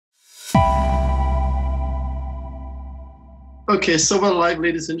Okay, so we're live,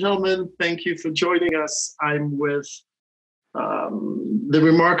 ladies and gentlemen. Thank you for joining us. I'm with the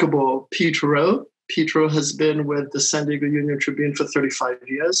remarkable Pete Rowe. Pete Rowe has been with the San Diego Union-Tribune for 35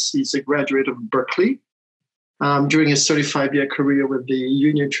 years. He's a graduate of Berkeley. During his 35-year career with the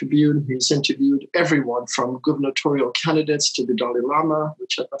Union-Tribune, he's interviewed everyone from gubernatorial candidates to the Dalai Lama,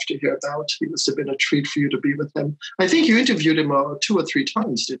 which I'd love to hear about. It must have been a treat for you to be with him. I think you interviewed him 2 or 3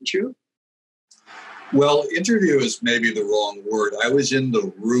 times, didn't you? Well, interview is maybe the wrong word. I was in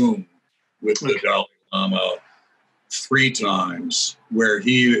the room with the Dalai Lama 3 times where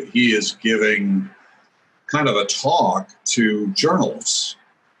he is giving kind of a talk to journalists.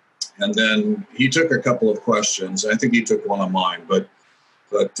 And then he took a couple of questions. I think he took one of mine, but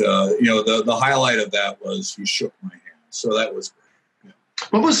the highlight of that was he shook my hand. So that was great. Yeah.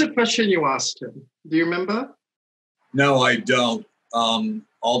 What was the question you asked him? Do you remember? No, I don't.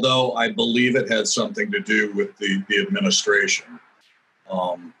 Although I believe it had something to do with the administration,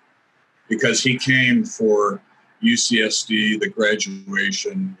 because he came for UCSD, the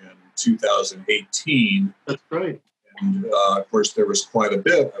graduation in 2018. That's right. And of course, there was quite a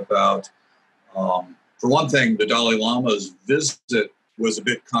bit about, for one thing, the Dalai Lama's visit was a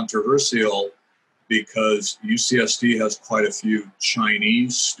bit controversial because UCSD has quite a few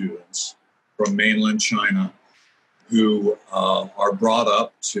Chinese students from mainland China who are brought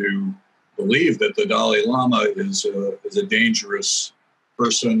up to believe that the Dalai Lama is a dangerous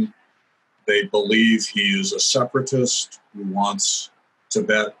person. They believe he is a separatist who wants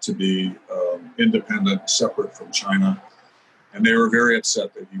Tibet to be independent, separate from China. And they were very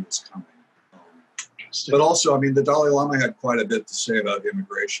upset that he was coming. But also, I mean, the Dalai Lama had quite a bit to say about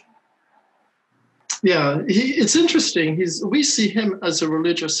immigration. Yeah, it's interesting. We see him as a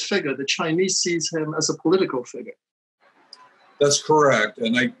religious figure. The Chinese sees him as a political figure. That's correct.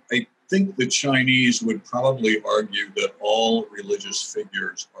 And I think the Chinese would probably argue that all religious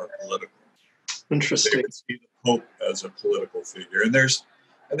figures are political. Interesting. They would see the Pope as a political figure. And there's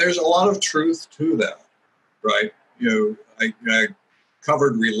a lot of truth to that, right? You know, I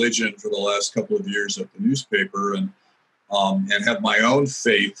covered religion for the last couple of years at the newspaper and have my own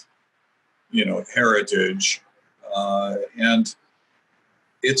faith, heritage. And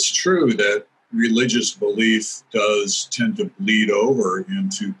it's true that religious belief does tend to bleed over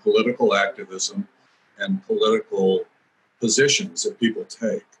into political activism and political positions that people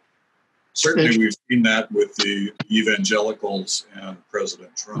take. Certainly, we've seen that with the evangelicals and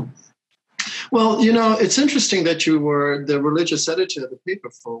President Trump. Well, it's interesting that you were the religious editor of the paper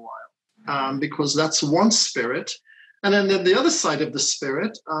for a while, because that's one spirit. And then the other side of the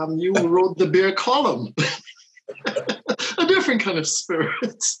spirit, you wrote the beer column. A different kind of spirit.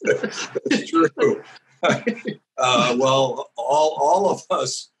 That's true. Well, all of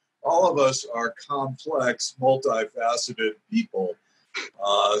us are complex, multifaceted people.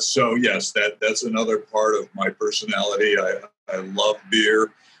 So yes, that's another part of my personality. I love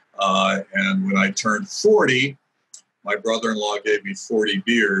beer, and when I turned 40, my brother-in-law gave me 40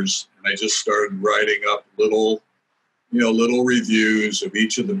 beers, and I just started writing up little reviews of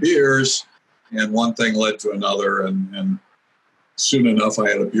each of the beers. And one thing led to another, and soon enough, I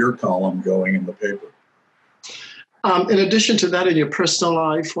had a beer column going in the paper. In addition to that, in your personal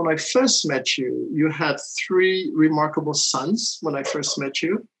life, when I first met you, you had 3 remarkable sons when I first met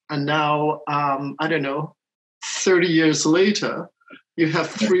you. And now, 30 years later, you have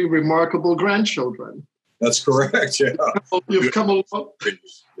 3 remarkable grandchildren. That's correct, yeah. You've come a long,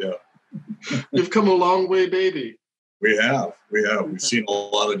 You've come a long way, baby. We have. We've seen a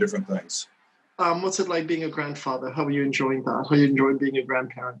lot of different things. What's it like being a grandfather? How are you enjoying that? How are you enjoying being a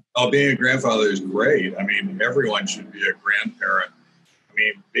grandparent? Oh, being a grandfather is great. I mean, everyone should be a grandparent. I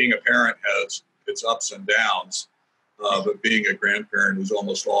mean, being a parent has its ups and downs, but being a grandparent is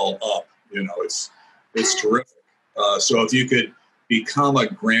almost all up. It's terrific. So if you could become a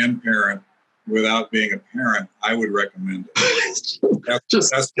grandparent without being a parent, I would recommend it.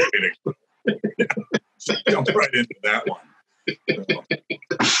 That's kidding. Yeah. So jump right into that one.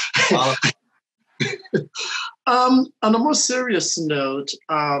 On a more serious note,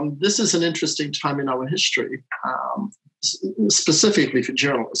 this is an interesting time in our history, specifically for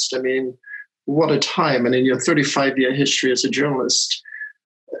journalists. I mean, what a time. And in your 35-year history as a journalist,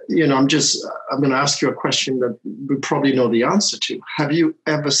 I'm going to ask you a question that we probably know the answer to. Have you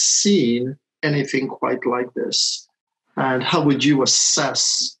ever seen anything quite like this? And how would you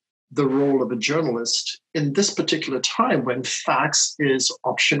assess the role of a journalist in this particular time when facts is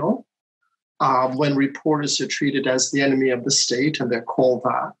optional? When reporters are treated as the enemy of the state, and they're called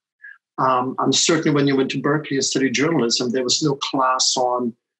that. And certainly when you went to Berkeley and studied journalism, there was no class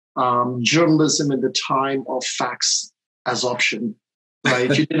on journalism in the time of facts as option, right?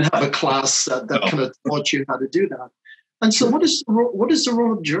 You didn't have a class that kind of taught you how to do that. And so, what is the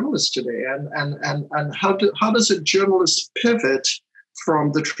role of journalists today, and how does a journalist pivot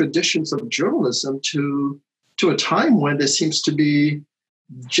from the traditions of journalism to a time when there seems to be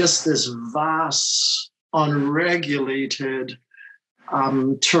just this vast, unregulated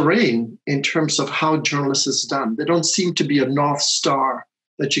terrain in terms of how journalism is done? There don't seem to be a North Star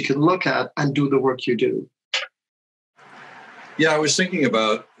that you can look at and do the work you do. Yeah, I was thinking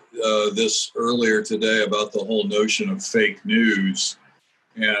about this earlier today about the whole notion of fake news.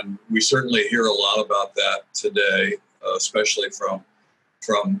 And we certainly hear a lot about that today, especially from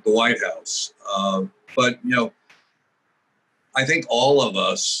the White House. But, I think all of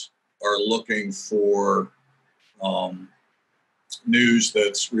us are looking for news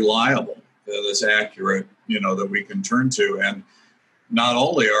that's reliable, that's accurate, that we can turn to. And not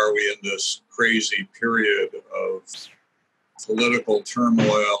only are we in this crazy period of political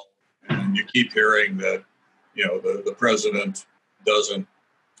turmoil, and you keep hearing that, the president doesn't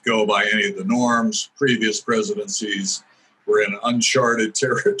go by any of the norms. Previous presidencies were in uncharted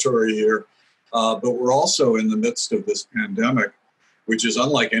territory here. But we're also in the midst of this pandemic, which is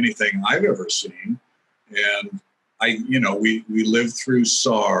unlike anything I've ever seen. And we lived through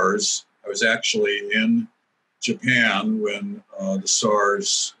SARS. I was actually in Japan when the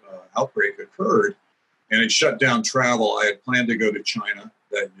SARS outbreak occurred, and it shut down travel. I had planned to go to China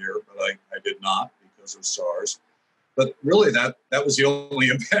that year, but I did not because of SARS. But really, that was the only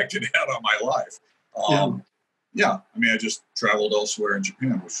impact it had on my life. I just traveled elsewhere in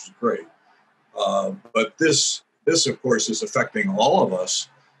Japan, which was great. But this, of course, is affecting all of us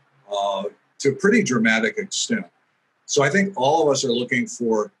to a pretty dramatic extent. So I think all of us are looking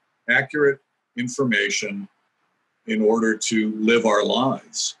for accurate information in order to live our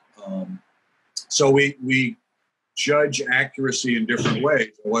lives. So we judge accuracy in different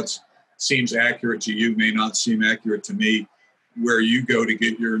ways. What seems accurate to you may not seem accurate to me. Where you go to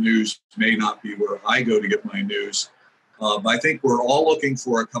get your news may not be where I go to get my news. I think we're all looking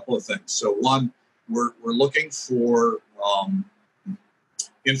for a couple of things. So one, we're looking for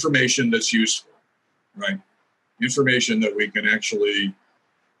information that's useful, right? Information that we can actually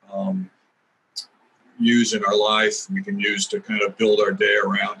use in our life, we can use to kind of build our day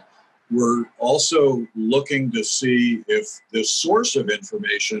around. We're also looking to see if the source of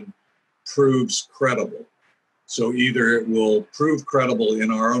information proves credible. So either it will prove credible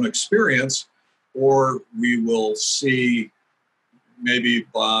in our own experience, or we will see maybe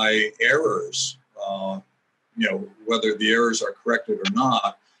by errors, whether the errors are corrected or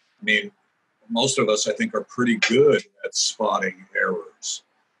not. I mean, most of us, I think, are pretty good at spotting errors.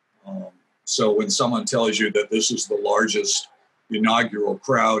 So when someone tells you that this is the largest inaugural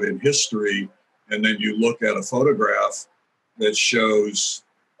crowd in history, and then you look at a photograph that shows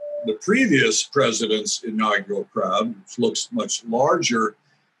the previous president's inaugural crowd, which looks much larger,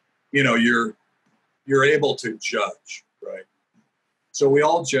 you're able to judge, right? So we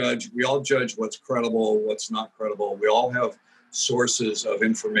all judge what's credible, what's not credible. We all have sources of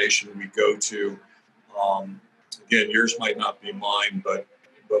information we go to. Again, yours might not be mine, but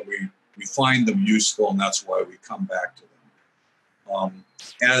we find them useful, and that's why we come back to them.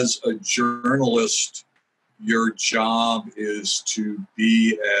 As a journalist, your job is to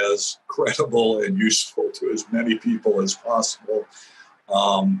be as credible and useful to as many people as possible,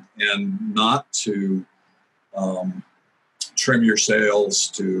 and not to trim your sails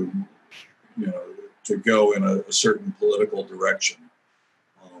to go in a certain political direction.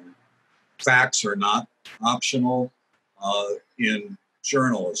 Facts are not optional in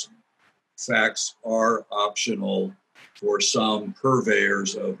journalism. Facts are optional for some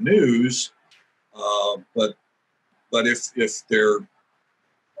purveyors of news, but if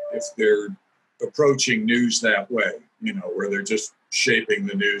they're approaching news that way, where they're just shaping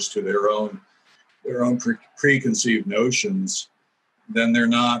the news to their own preconceived notions, then they're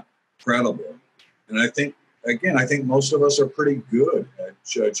not credible. And I think most of us are pretty good at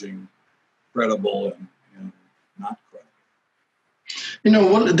judging credible and not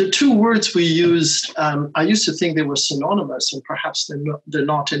credible. One of the two words we used, I used to think they were synonymous, and perhaps they're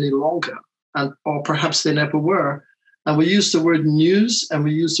not any longer, or perhaps they never were. And we used the word news and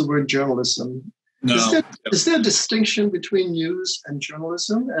we used the word journalism. No. Is there a distinction between news and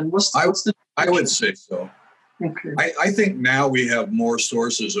journalism? And what's the I would say so. Okay. I think now we have more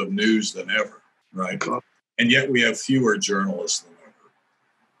sources of news than ever, right? Okay. And yet we have fewer journalists than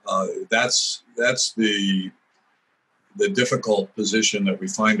ever. That's the difficult position that we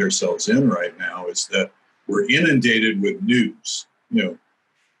find ourselves in right now, is that we're inundated with news.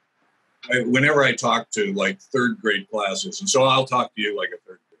 whenever I talk to like third grade classes, and so I'll talk to you like a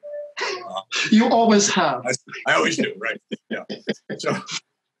third grade. You always have. I always do, right? Yeah. So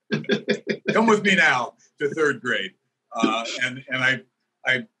come with me now to third grade, and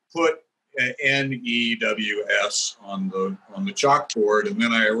I put NEWS on the chalkboard, and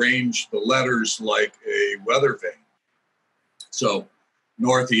then I arranged the letters like a weather vane. So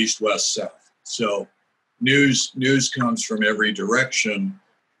north, east, west, south. So news comes from every direction.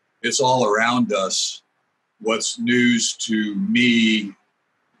 It's all around us. What's news to me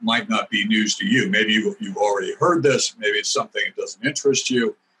might not be news to you. Maybe you've already heard this. Maybe it's something that doesn't interest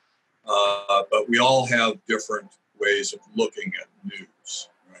you. But we all have different ways of looking at news.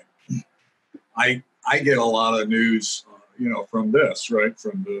 Right? I get a lot of news, from this, right,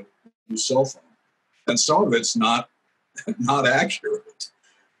 from the cell phone, and some of it's not accurate.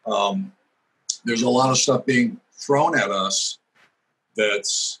 There's a lot of stuff being thrown at us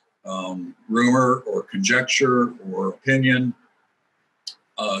that's rumor or conjecture or opinion.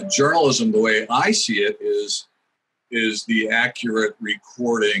 Journalism, the way I see it, is the accurate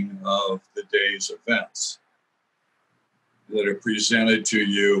recording of the day's events that are presented to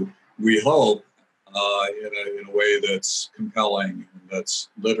you, we hope, in a way that's compelling, and that's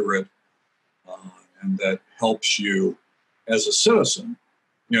literate, and that helps you as a citizen.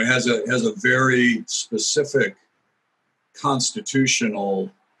 Has a very specific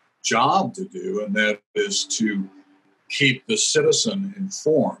constitutional job to do, and that is to keep the citizen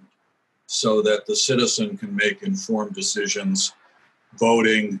informed so that the citizen can make informed decisions,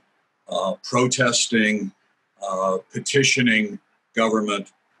 voting, protesting, petitioning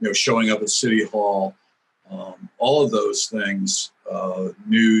government, showing up at City Hall, all of those things.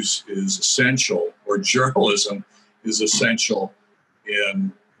 News is essential, or journalism is essential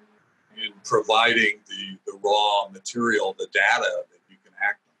in providing the raw material, the data that you can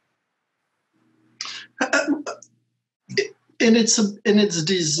act on. In its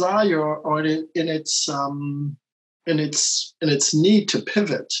desire, or in its need to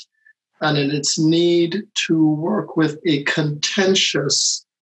pivot, and in its need to work with a contentious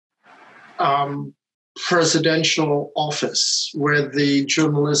presidential office, where the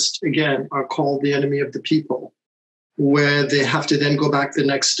journalists again are called the enemy of the people, where they have to then go back the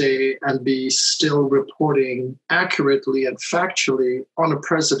next day and be still reporting accurately and factually on a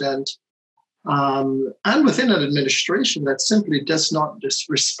president and within an administration that simply does not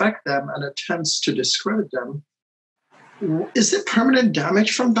disrespect them and attempts to discredit them. Is there permanent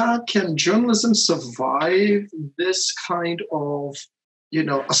damage from that? Can journalism survive this kind of,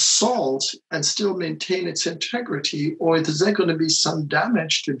 assault and still maintain its integrity, or is there going to be some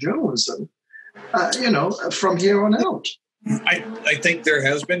damage to journalism, from here on out? I think there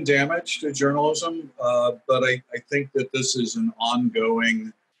has been damage to journalism, but I think that this is an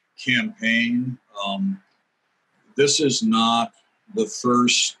ongoing campaign. This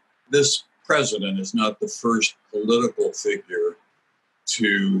president is not the first political figure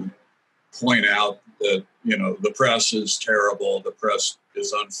to point out that, the press is terrible, the press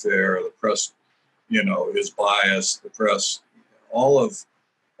is unfair, the press, is biased, the press, all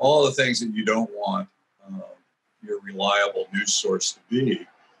the things that you don't want your reliable news source to be.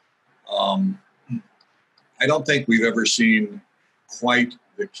 I don't think we've ever seen quite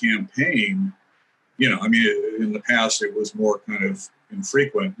the campaign. In the past it was more kind of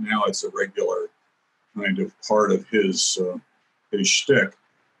infrequent. Now it's a regular kind of part of his shtick.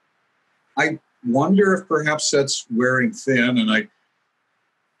 I wonder if perhaps that's wearing thin. And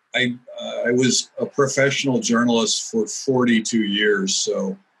I was a professional journalist for 42 years,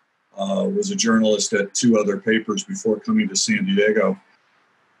 so was a journalist at 2 other papers before coming to San Diego.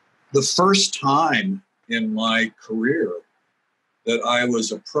 The first time in my career that I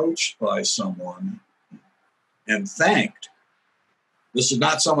was approached by someone and thanked. This is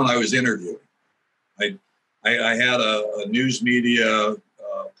not someone I was interviewing. I had a news media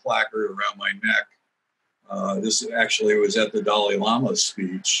placard around my neck. This actually was at the Dalai Lama's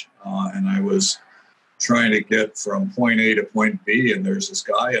speech, and I was trying to get from point A to point B, and there's this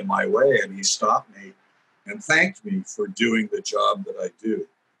guy in my way, and he stopped me and thanked me for doing the job that I do.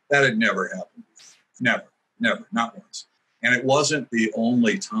 That had never happened. Never, not once. And it wasn't the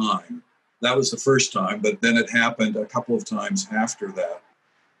only time. That was the first time, but then it happened a couple of times after that.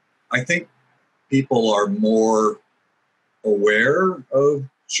 I think people are more aware of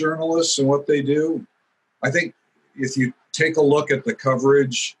journalists and what they do. I think if you take a look at the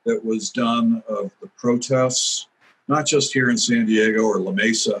coverage that was done of the protests, not just here in San Diego or La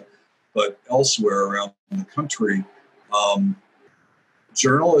Mesa, but elsewhere around the country,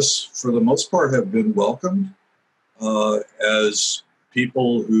 journalists, for the most part, have been welcomed as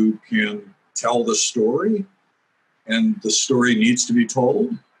people who can tell the story, and the story needs to be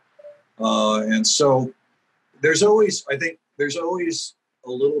told. And so there's always a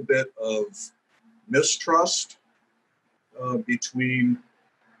little bit of mistrust between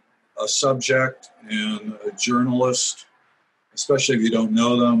a subject and a journalist, especially if you don't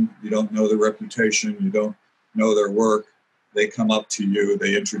know them, you don't know their reputation, you don't know their work. They come up to you,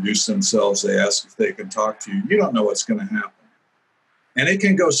 they introduce themselves, they ask if they can talk to you. You don't know what's going to happen. And it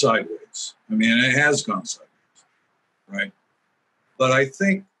can go sideways. I mean, it has gone sideways, right? But I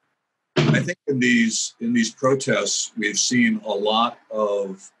think in these protests, we've seen a lot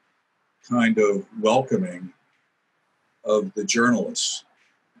of kind of welcoming of the journalists,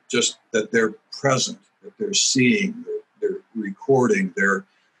 just that they're present, that they're seeing, they're recording, they're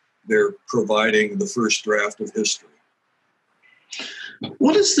providing the first draft of history.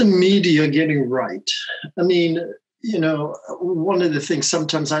 What is the media getting right? I mean, one of the things,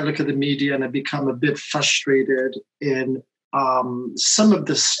 sometimes I look at the media and I become a bit frustrated in some of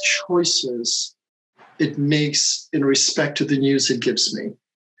the choices it makes in respect to the news it gives me.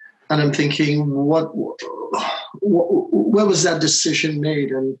 And I'm thinking, where was that decision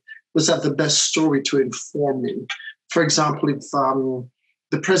made? And was that the best story to inform me? For example, if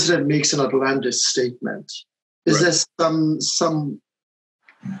the president makes an outlandish statement, is there some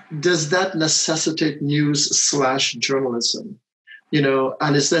does that necessitate news/journalism?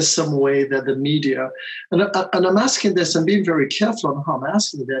 And is there some way that the media, and I'm asking this, I'm being very careful on how I'm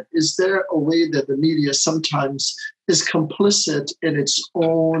asking that, is there a way that the media sometimes is complicit in its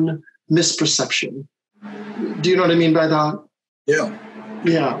own misperception? Do you know what I mean by that? Yeah.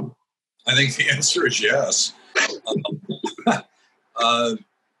 Yeah. I think the answer is yes.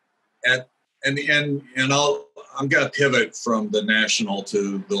 I'm going to pivot from the national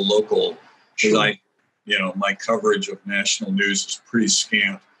to the local, because my coverage of national news is pretty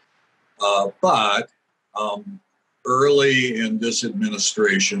scant. But early in this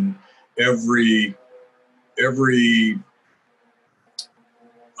administration, every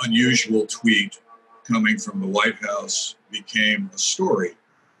unusual tweet coming from the White House became a story,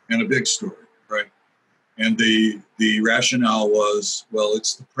 and a big story, right? And the rationale was, well,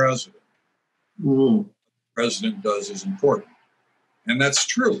 it's the president. What the president does is important. And that's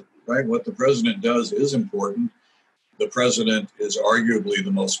true, right? What the president does is important. The president is arguably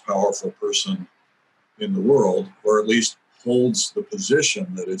the most powerful person in the world, or at least holds the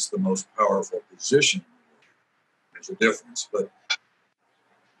position that it's the most powerful position. There's a difference.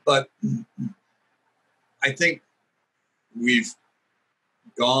 But I think we've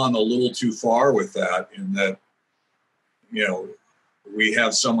gone a little too far with that, in that, we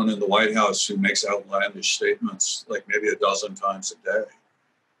have someone in the White House who makes outlandish statements like maybe a dozen times a day.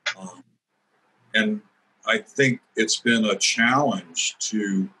 And I think it's been a challenge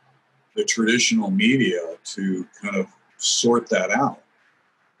to the traditional media to kind of sort that out.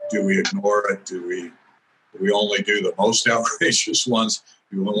 Do we ignore it? Do we only do the most outrageous ones?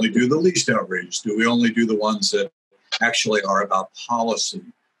 Do we only do the least outrageous? Do we only do the ones that actually are about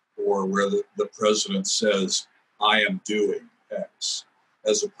policy, or where the president says, I am doing X,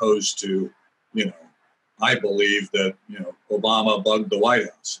 as opposed to, I believe that, Obama bugged the White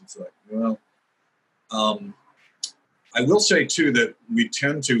House. It's like, well, I will say too that we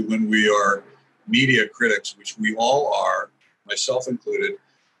tend to, when we are media critics, which we all are, myself included,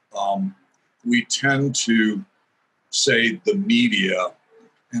 we tend to say the media,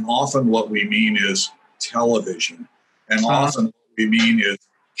 and often what we mean is television, and often what we mean is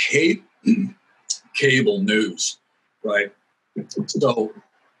cable news, right? So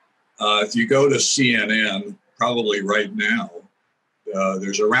if you go to CNN, probably right now,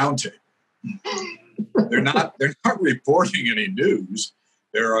 there's a roundtable. They're not reporting any news.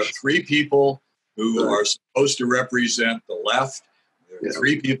 There are three people who are supposed to represent the left. There are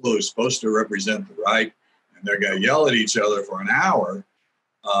three people who are supposed to represent the right, and they're going to yell at each other for an hour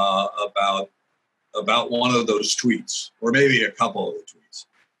about one of those tweets, or maybe a couple of the tweets.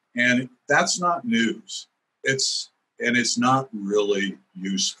 And that's not news. It's not really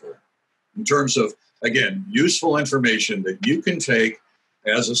useful in terms of, again, useful information that you can take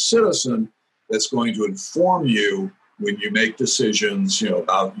as a citizen that's going to inform you when you make decisions,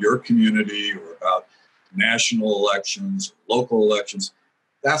 about your community or about national elections, local elections.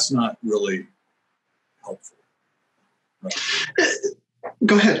 That's not really helpful. Right.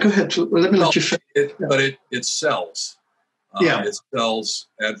 Go ahead. Let me let you finish. But it sells. It sells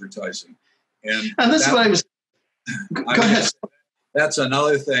advertising. And that's what I was... Go ahead. That's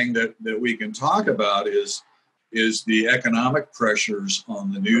another thing that we can talk about is the economic pressures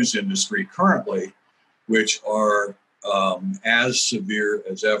on the news industry currently, which are as severe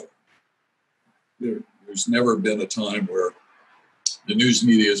as ever. There's never been a time where the news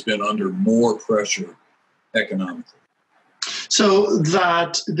media has been under more pressure economically. So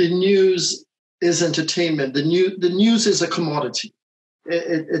that the news is entertainment. The news is a commodity.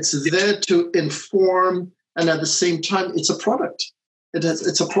 It's there to inform, and at the same time, it's a product.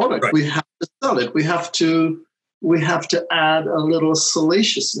 It's a product. Right. We have to sell it. We have to add a little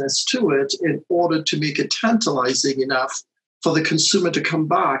salaciousness to it in order to make it tantalizing enough for the consumer to come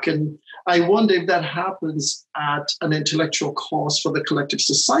back. And I wonder if that happens at an intellectual cost for the collective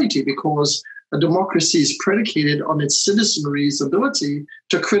society, because a democracy is predicated on its citizenry's ability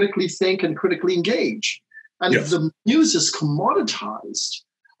to critically think and critically engage. And if the news is commoditized,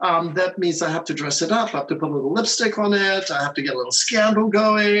 that means I have to dress it up. I have to put a little lipstick on it. I have to get a little scandal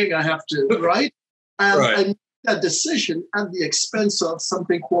going. I have to, right? And I make that decision at the expense of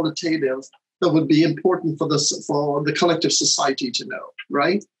something qualitative that would be important for the collective society to know,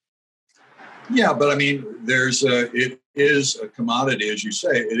 right? Yeah, but I mean, it is a commodity, as you say.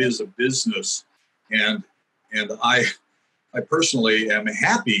 It is a business, and I personally am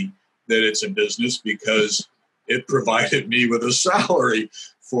happy that it's a business because it provided me with a salary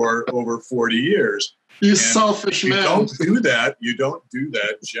for over 40 years. You selfish man. You don't do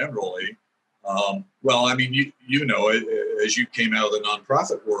that generally. Well, I mean, you know, as you came out of the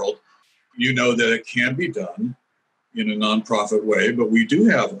nonprofit world, you know that it can be done in a nonprofit way, but we do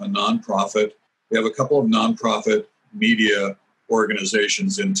have a nonprofit. We have a couple of nonprofit media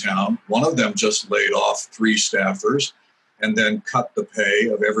organizations in town. One of them just laid off 3 staffers and then cut the pay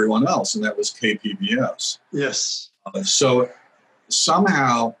of everyone else, and that was KPBS. Yes. So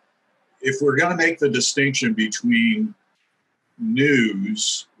somehow, if we're going to make the distinction between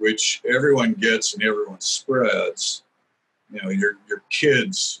news, which everyone gets and everyone spreads, you know, your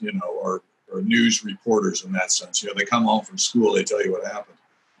kids, you know, are news reporters in that sense. You know, they come home from school, they tell you what happened.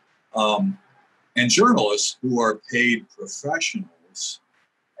 And journalists who are paid professionals,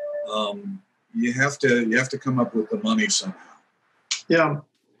 you have to come up with the money somehow. Yeah.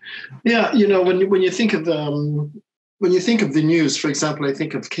 You know, when you think of the news, for example, I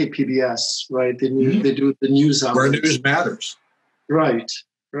think of KPBS, right? They do the news hours. Where news matters. Right.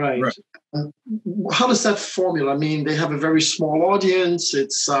 How does that formula? I mean, they have a very small audience.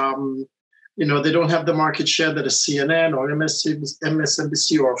 It's you know, they don't have the market share that a CNN or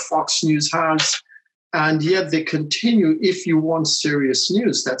MSNBC or Fox News has. And yet they continue. If you want serious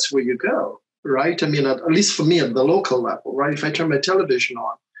news, that's where you go, right? I mean, at least for me at the local level, right? If I turn my television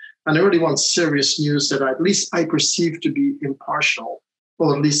on and I really want serious news that at least I perceive to be impartial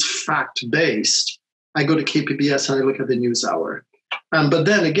or at least fact-based, I go to KPBS and I look at the news hour. But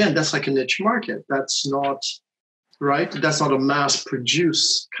then again, that's like a niche market. That's not, right? That's not a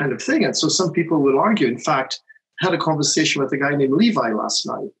mass-produced kind of thing. And so some people will argue. In fact, I had a conversation with a guy named Levi last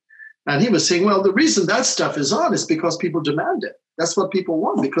night. And he was saying, well, the reason that stuff is on is because people demand it. That's what people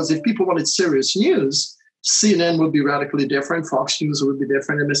want. Because if people wanted serious news, CNN would be radically different. Fox News would be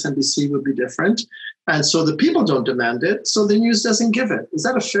different. MSNBC would be different. And so the people don't demand it. So the news doesn't give it. Is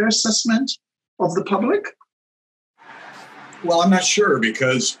that a fair assessment of the public? Well, I'm not sure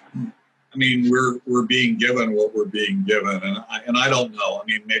because, I mean, we're being given what we're being given. And I don't know. I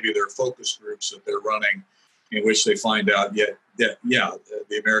mean, maybe there are focus groups that they're running in which they find out the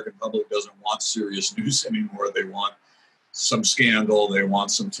American public doesn't want serious news anymore. They want some scandal, they want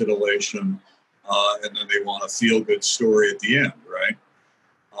some titillation, and then they want a feel-good story at the end, right?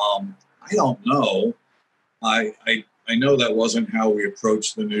 I don't know. I know that wasn't how we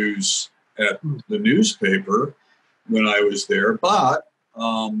approached the news at the newspaper when I was there, but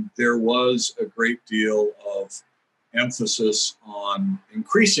there was a great deal of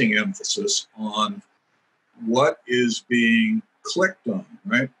increasing emphasis on what is being clicked on,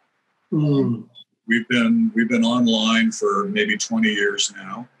 right? We've been online for maybe 20 years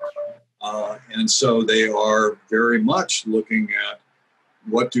now, and so they are very much looking at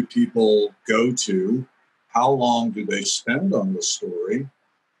what do people go to, how long do they spend on the story,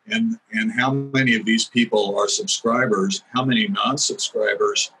 and how many of these people are subscribers, how many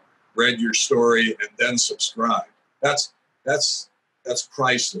non-subscribers read your story and then subscribe. That's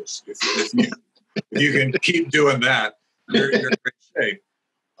priceless. If you can keep doing that, you're in great shape.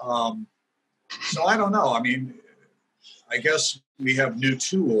 So I don't know. I mean, I guess we have new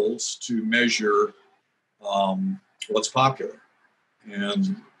tools to measure what's popular.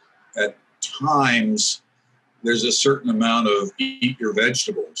 And at times, there's a certain amount of eat your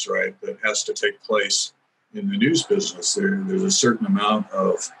vegetables, right, that has to take place in the news business. There's a certain amount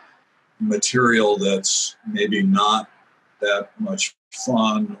of material that's maybe not that much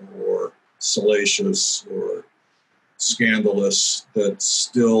fun or salacious or scandalous that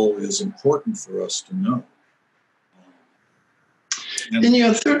still is important for us to know. In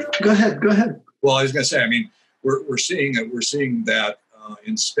your third, go ahead. Well, I was going to say, I mean, we're seeing that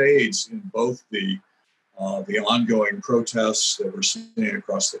in spades in both the ongoing protests that we're seeing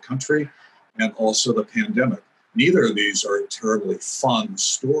across the country, and also the pandemic. Neither of these are terribly fun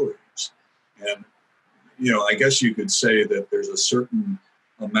stories, and I guess you could say that there's a certain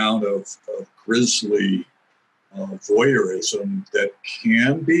amount of grisly voyeurism that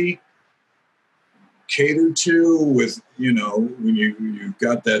can be catered to with, when you've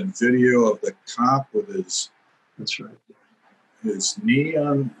got that video of the cop with his knee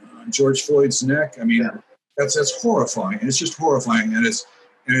on George Floyd's neck. I mean, that's horrifying. It's just horrifying, and it's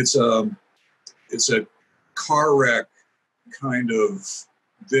a car wreck kind of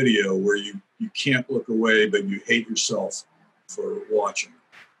video where you can't look away, but you hate yourself for watching,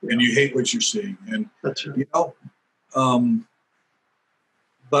 and you hate what you're seeing. And that's right.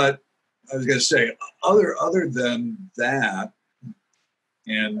 But I was going to say, other than that,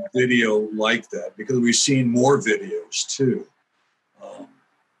 and video like that, because we've seen more videos too.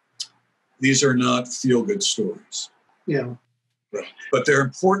 These are not feel-good stories. Yeah. But they're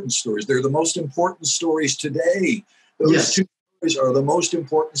important stories. They're the most important stories today. Those two stories are the most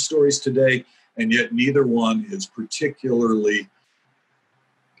important stories today, and yet neither one is particularly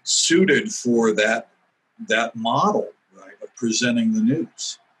suited for that model, right, of presenting the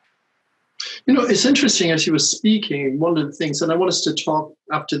news. It's interesting as you were speaking, one of the things, and I want us to talk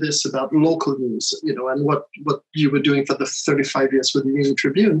after this about local news, and what you were doing for the 35 years with the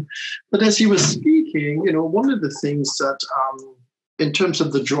Union-Tribune. But as you were speaking, one of the things that, in terms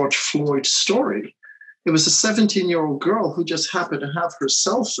of the George Floyd story, it was a 17-year-old girl who just happened to have her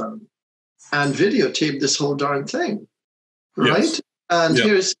cell phone and videotaped this whole darn thing, right? Yes. And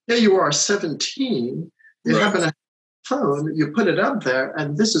here you are, 17, you happen to have phone, you put it up there,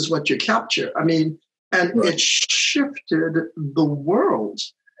 and this is what you capture. I mean, and it shifted the world.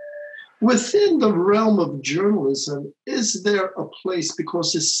 Within the realm of journalism, is there a place,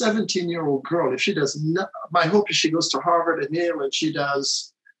 because this 17-year-old girl, if she does not, my hope is she goes to Harvard and Yale and she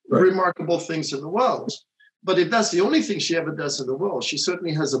does remarkable things in the world. But if that's the only thing she ever does in the world, she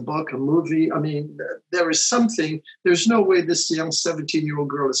certainly has a book, a movie. I mean, there is something, there's no way this young 17-year-old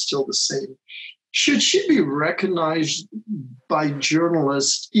girl is still the same. Should she be recognized by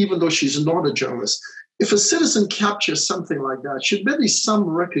journalists, even though she's not a journalist? If a citizen captures something like that, should there be some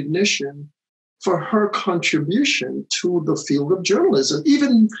recognition for her contribution to the field of journalism,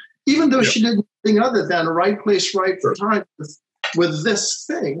 even though she did nothing other than right place, right time with this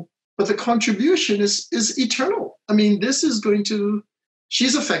thing? But the contribution is eternal. I mean,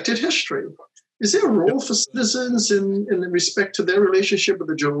 she's affected history. Is there a role for citizens in respect to their relationship with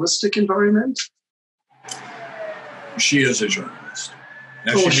the journalistic environment? She is a journalist.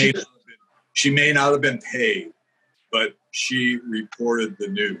 Now, she may not have been paid, but she reported the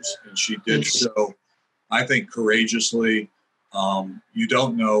news, and she did so, I think, courageously. You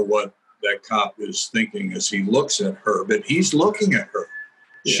don't know what that cop is thinking as he looks at her, but he's looking at her.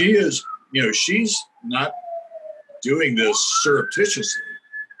 Yeah. She is, she's not doing this surreptitiously.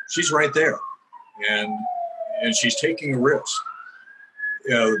 She's right there, and she's taking a risk.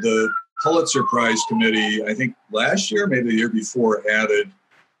 The Pulitzer Prize Committee, I think last year, maybe the year before, added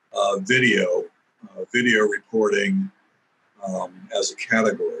video reporting as a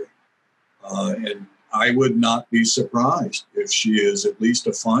category. And I would not be surprised if she is at least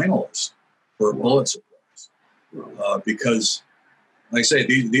a finalist for a Pulitzer Prize. Because, like I say,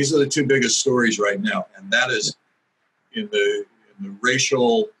 these are the two biggest stories right now. And that is in the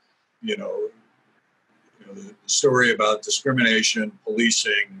racial, the story about discrimination,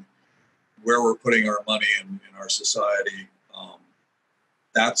 policing, where we're putting our money in our society.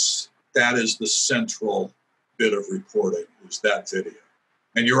 That is the central bit of reporting, is that video.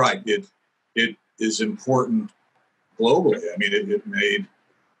 And you're right, it is important globally. I mean, it made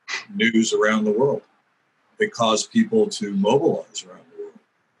news around the world. It caused people to mobilize around the world.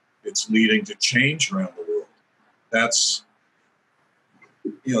 It's leading to change around the world. That's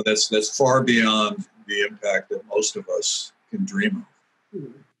far beyond the impact that most of us can dream of.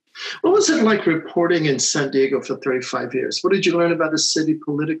 What was it like reporting in San Diego for 35 years? What did you learn about the city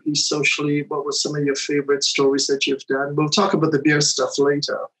politically, socially? What were some of your favorite stories that you've done? We'll talk about the beer stuff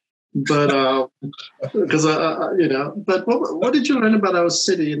later. But but what did you learn about our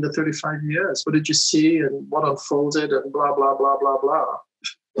city in the 35 years? What did you see and what unfolded and blah, blah, blah, blah, blah?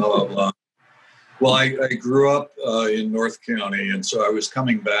 Blah, blah, blah. Well, I grew up in North County, and so I was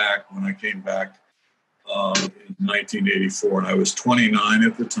coming back when I came back in 1984, and I was 29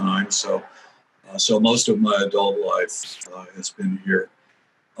 at the time. So So most of my adult life has been here.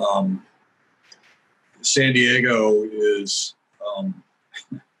 San Diego is,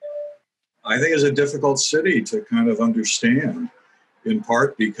 I think, is a difficult city to kind of understand, in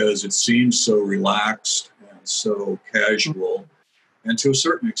part because it seems so relaxed and so casual, and to a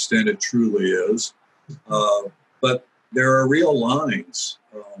certain extent it truly is. But there are real lines,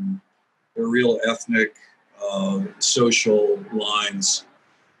 there are real ethnic, social lines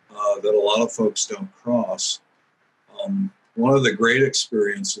that a lot of folks don't cross. One of the great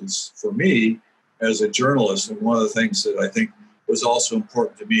experiences for me as a journalist, and one of the things that I think was also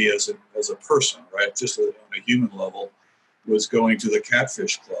important to me as a person, right, just on a human level, was going to the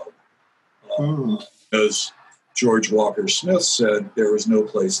Catfish Club. As George Walker Smith said, there was no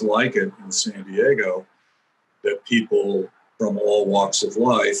place like it in San Diego, that people from all walks of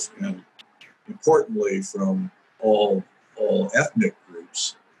life, and importantly from all ethnic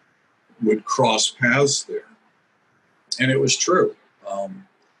groups, would cross paths there. And it was true.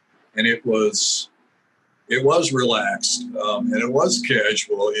 And it was relaxed, and it was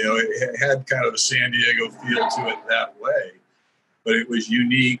casual. You know, it had kind of a San Diego feel to it that way, but it was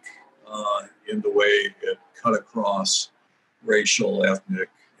unique in the way it cut across racial, ethnic,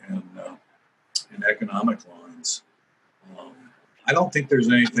 and economic lines. I don't think there's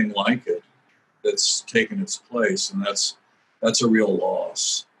anything like it that's taken its place, and that's a real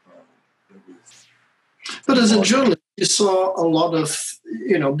loss. But as a journalist, you saw a lot of,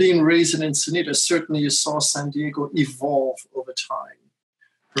 being raised in Encinitas, certainly you saw San Diego evolve over time,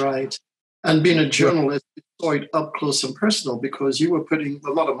 right? And being a journalist, you saw it up close and personal because you were putting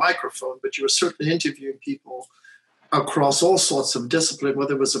a lot of microphone, but you were certainly interviewing people across all sorts of discipline,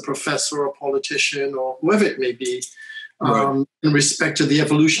 whether it was a professor or a politician or whoever it may be, right, in respect to the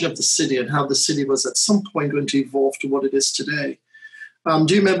evolution of the city and how the city was at some point going to evolve to what it is today.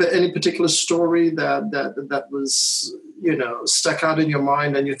 Do you remember any particular story that was, stuck out in your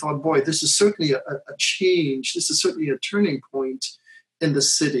mind and you thought, boy, this is certainly a change. This is certainly a turning point in the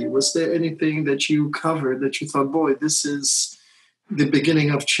city. Was there anything that you covered that you thought, boy, this is the beginning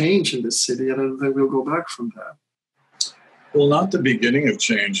of change in the city, and I don't think we'll go back from that? Well, not the beginning of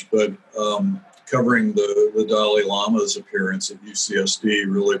change, but covering the Dalai Lama's appearance at UCSD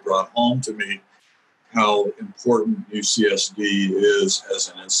really brought home to me how important UCSD is as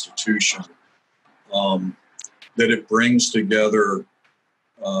an institution, that it brings together,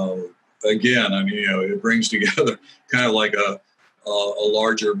 it brings together kind of like a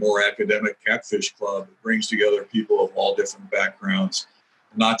larger, more academic Catfish Club. It brings together people of all different backgrounds,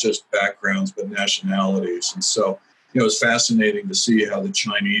 not just backgrounds, but nationalities. And so, it's fascinating to see how the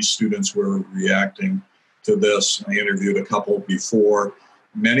Chinese students were reacting to this. I interviewed a couple before.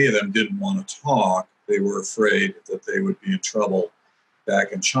 Many of them didn't want to talk. They were afraid that they would be in trouble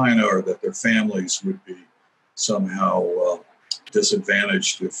back in China, or that their families would be somehow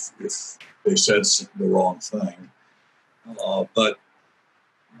disadvantaged if they said the wrong thing. But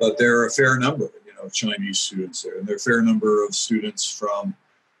there are a fair number, of Chinese students there, and there are a fair number of students from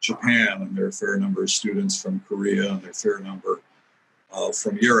Japan, and there are a fair number of students from Korea, and there are a fair number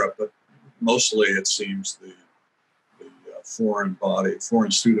from Europe. But mostly, it seems the foreign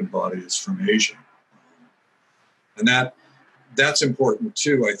student body is from Asia. And that's important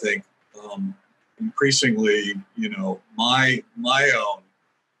too, I think. Increasingly, my own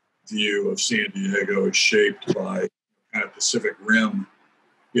view of San Diego is shaped by kind of Pacific Rim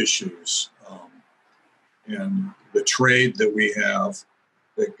issues, and the trade that we have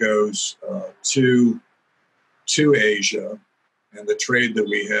that goes to Asia, and the trade that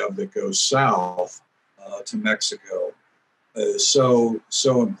we have that goes south to Mexico is so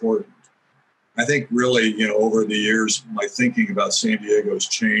important. I think really, over the years, my thinking about San Diego has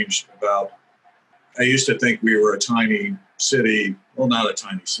changed. I used to think we were a tiny city, well, not a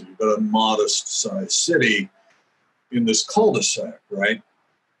tiny city, but a modest-sized city in this cul-de-sac, right?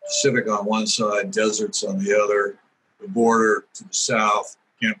 Pacific on one side, deserts on the other, the border to the south,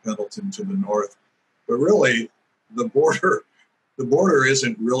 Camp Pendleton to the north. But really, the border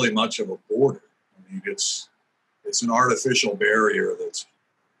isn't really much of a border. I mean, it's an artificial barrier that's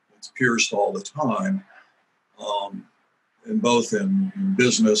pierced all the time, and both in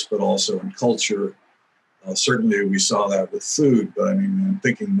business, but also in culture. Certainly we saw that with food, but I mean, I'm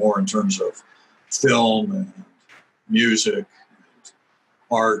thinking more in terms of film and music, and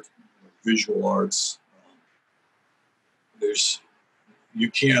art, visual arts.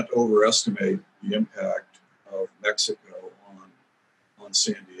 You can't overestimate the impact of Mexico on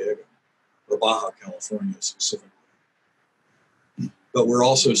San Diego, or Baja California specifically. But we're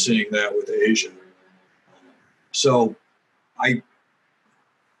also seeing that with Asia. So I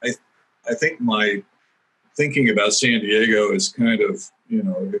I think my thinking about San Diego is kind of,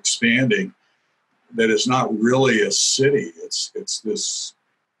 expanding, that it's not really a city. It's this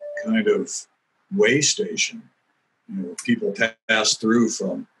kind of way station. People pass through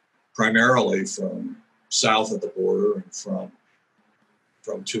primarily from south of the border and from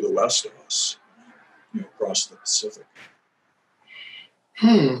to the west of us, across the Pacific.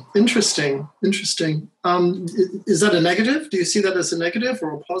 Interesting. Is that a negative? Do you see that as a negative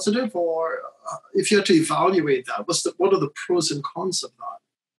or a positive? Or if you had to evaluate that, what are the pros and cons of that?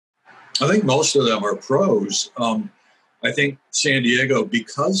 I think most of them are pros. I think San Diego,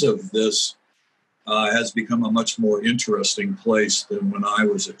 because of this, has become a much more interesting place than when I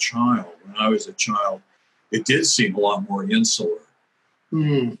was a child. When I was a child, it did seem a lot more insular.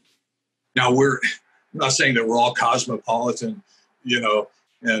 Now, I'm not saying that we're all cosmopolitan,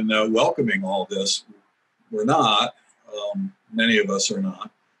 and welcoming all this. We're not. Many of us are not.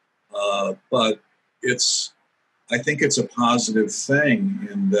 But I think it's a positive thing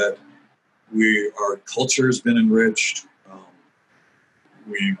in that our culture has been enriched.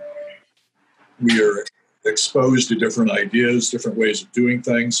 We are exposed to different ideas, different ways of doing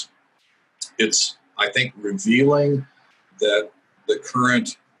things. It's, I think, revealing that the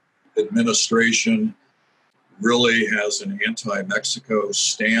current administration really has an anti-Mexico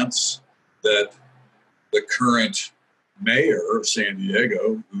stance, that the current mayor of San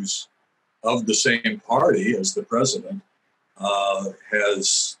Diego, who's of the same party as the president,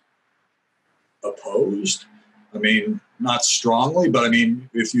 has opposed. I mean, not strongly, but I mean,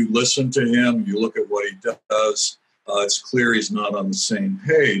 if you listen to him, you look at what he does, it's clear he's not on the same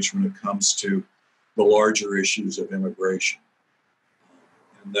page when it comes to the larger issues of immigration.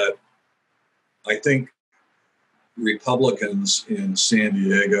 And that I think Republicans in San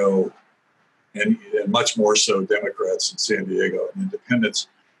Diego, and much more so Democrats in San Diego and independents,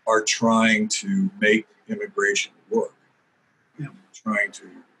 are trying to make immigration work, trying to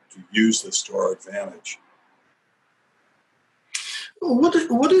use this to our advantage. What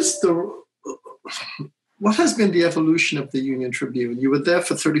has been the evolution of the Union-Tribune? You were there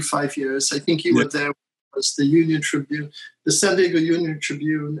for 35 years. I think you were there as the Union-Tribune, the San Diego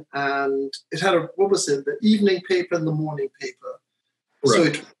Union-Tribune, and it had the evening paper and the morning paper.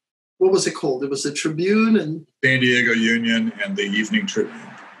 Right. So what was it called? It was the Tribune and San Diego Union and the Evening Tribune.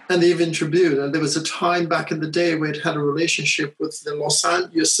 And the Evening Tribune. And there was a time back in the day where it had a relationship with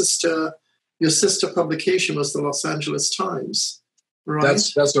your sister publication was the Los Angeles Times, right?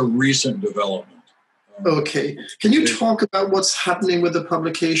 That's a recent development. Okay. Can you talk about what's happening with the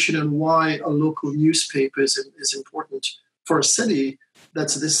publication and why a local newspaper is important for a city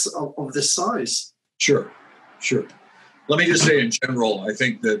that's of this size? Sure. Let me just say in general, I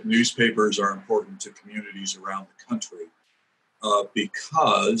think that newspapers are important to communities around the country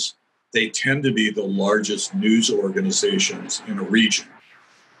because they tend to be the largest news organizations in a region.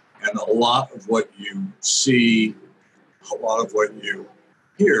 And a lot of what you see, a lot of what you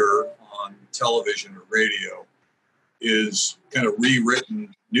hear on television or radio is kind of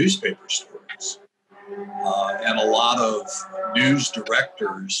rewritten newspaper stories. And a lot of news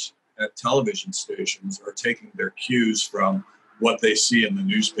directors at television stations are taking their cues from what they see in the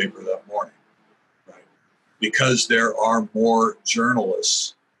newspaper that morning, right? Because there are more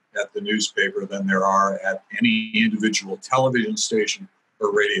journalists at the newspaper than there are at any individual television station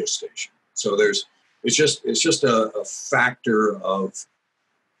or radio station. So it's just a factor of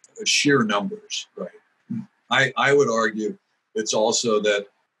sheer numbers, right? I would argue it's also that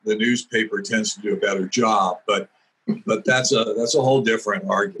the newspaper tends to do a better job, but that's a whole different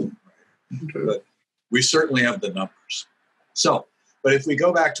argument. Right? Okay. But we certainly have the numbers. So, but if we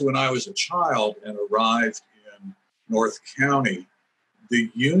go back to when I was a child and arrived in North County, the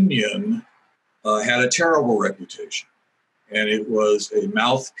Union had a terrible reputation, and it was a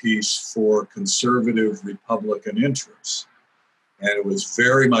mouthpiece for conservative Republican interests. And it was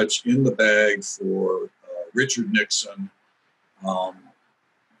very much in the bag for Richard Nixon,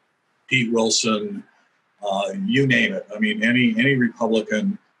 Pete Wilson, you name it. I mean, any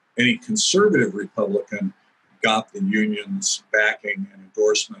Republican, any conservative Republican got the Union's backing and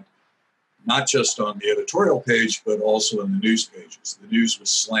endorsement, not just on the editorial page, but also in the news pages. The news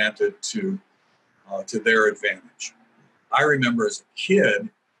was slanted to their advantage. I remember as a kid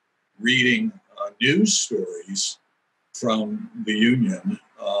reading news stories from the Union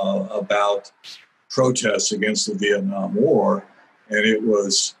about protests against the Vietnam War, and it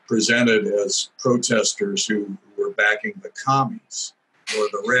was presented as protesters who were backing the commies or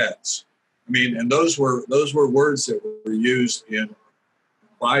the Reds. I mean, and those were words that were used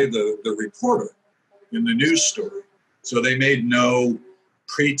by the reporter in the news story. So they made no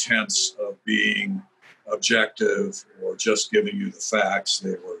pretense of being objective or just giving you the facts.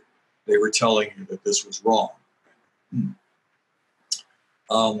 They were telling you that this was wrong.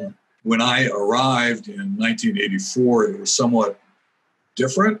 When I arrived in 1984, it was somewhat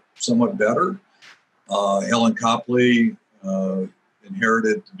different, somewhat better. Helen Copley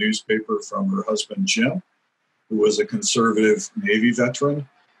inherited the newspaper from her husband, Jim, who was a conservative Navy veteran.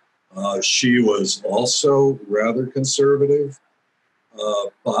 She was also rather conservative,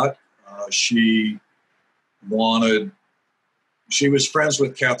 but she was friends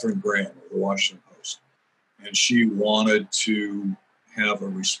with Katharine Graham of the Washington Post, and she wanted to have a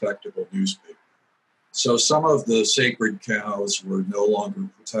respectable newspaper. So some of the sacred cows were no longer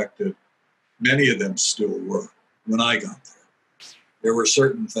protected. Many of them still were when I got there. There were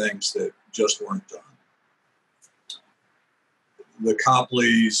certain things that just weren't done. The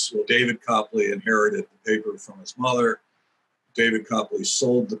Copleys, well, David Copley inherited the paper from his mother. David Copley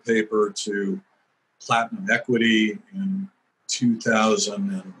sold the paper to Platinum Equity in 2000,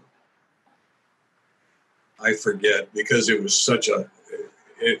 and I forget, because it was such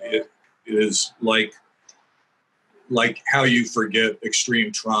it is like how you forget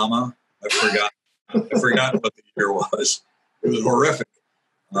extreme trauma. I forgot what the year was. It was horrific.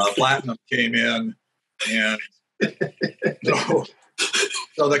 Platinum came in, and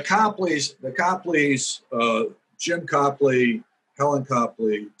so the Copleys, Jim Copley, Helen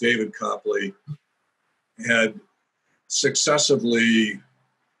Copley, David Copley had successively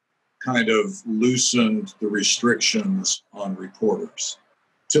kind of loosened the restrictions on reporters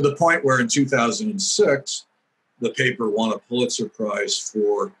to the point where in 2006, the paper won a Pulitzer Prize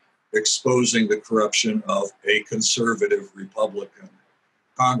for exposing the corruption of a conservative Republican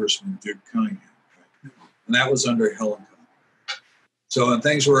Congressman, Duke Cunningham. And that was under Helen Copley. So when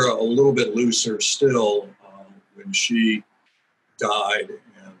things were a little bit looser still, when she died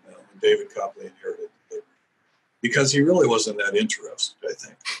and David Copley inherited the paper, because he really wasn't that interested, I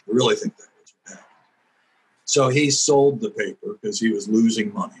think. I really think that was what happened. So he sold the paper because he was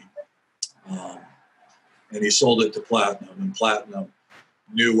losing money. And he sold it to Platinum, and Platinum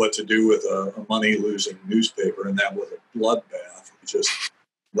knew what to do with a money-losing newspaper, and that was a bloodbath. He just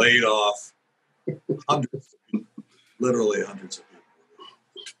laid off hundreds of people, literally hundreds of people.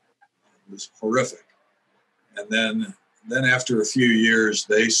 It was horrific. And then after a few years,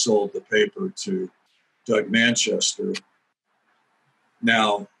 they sold the paper to Doug Manchester.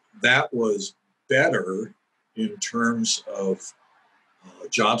 Now, that was better in terms of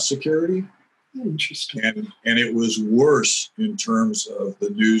job security. Interesting. And it was worse in terms of the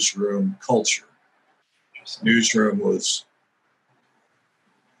newsroom culture. Newsroom was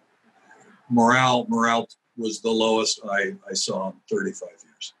morale was the lowest I saw in 35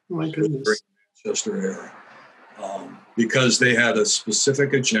 years. Oh my goodness. During the Manchester era. Because they had a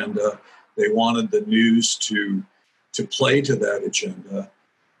specific agenda. They wanted the news to play to that agenda.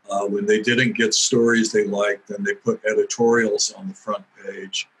 When they didn't get stories they liked, then they put editorials on the front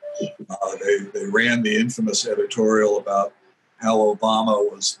page. They ran the infamous editorial about how Obama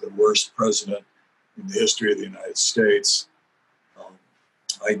was the worst president in the history of the United States.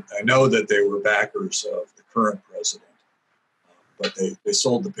 I know that they were backers of the current president, but they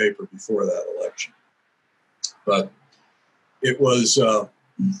sold the paper before that election. But it was,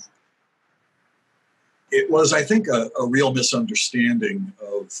 I think, a real misunderstanding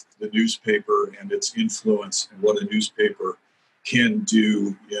of the newspaper and its influence and what a newspaper can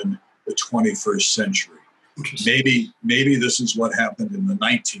do in the 21st century. Maybe this is what happened in the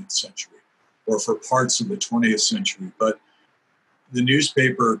 19th century or for parts of the 20th century, but the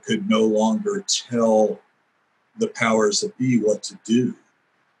newspaper could no longer tell the powers that be what to do.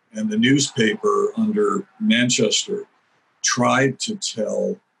 And the newspaper under Manchester tried to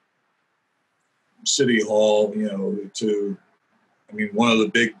tell City Hall, one of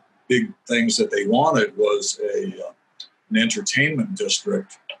the big things that they wanted was an entertainment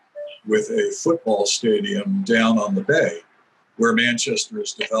district with a football stadium down on the bay, where Manchester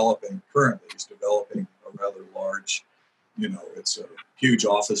is developing currently. It's developing a rather large, it's a huge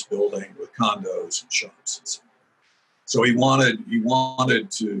office building with condos and shops and so on. So he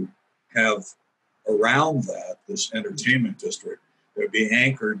wanted to have around that this entertainment district that would be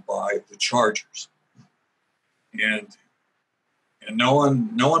anchored by the Chargers, and no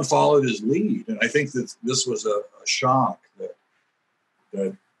one followed his lead. And I think that this was a shock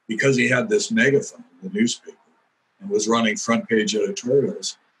that because he had this megaphone, the newspaper, and was running front page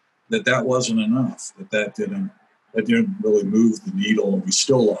editorials, that wasn't enough. That didn't really move the needle, and we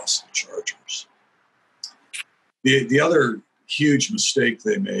still lost the Chargers. The other huge mistake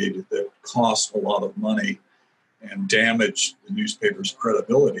they made that cost a lot of money and damaged the newspaper's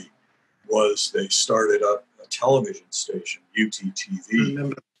credibility was they started up a television station, UTTV.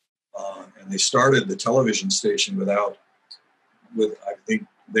 And they started the television station with I think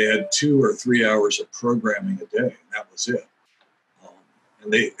they had 2 or 3 hours of programming a day, and that was it.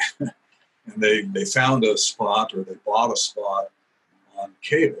 And they found a spot, or they bought a spot on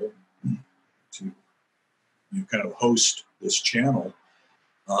cable to kind of host this channel.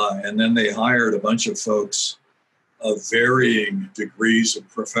 And then they hired a bunch of folks of varying degrees of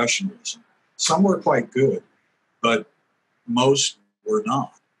professionalism. Some were quite good, but most were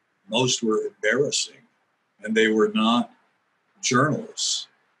not. Most were embarrassing, and they were not journalists,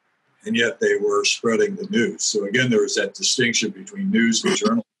 and yet they were spreading the news. So again, there was that distinction between news and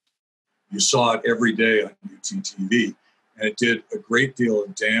journalism. You saw it every day on UTTV, and it did a great deal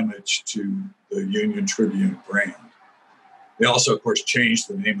of damage to the Union-Tribune brand. They also, of course, changed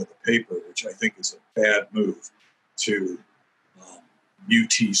the name of the paper, which I think is a bad move, to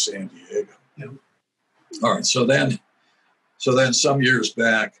UT San Diego. Yeah. All right, so then some years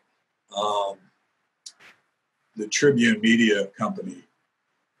back, the Tribune Media Company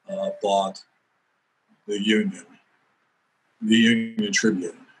bought the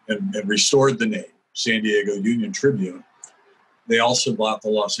Union-Tribune, and restored the name, San Diego Union-Tribune. They also bought the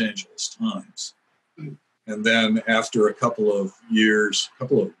Los Angeles Times. And then after a couple of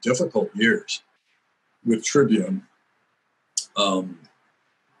difficult years with Tribune,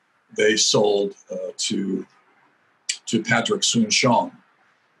 they sold to Patrick Soon-Shiong,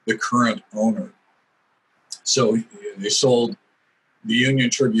 the current owner. So they sold the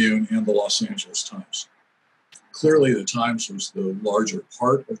Union-Tribune and the Los Angeles Times. Clearly, the Times was the larger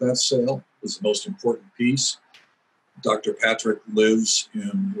part of that sale, was the most important piece. Dr. Patrick lives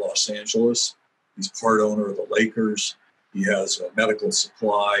in Los Angeles. He's part owner of the Lakers. He has a medical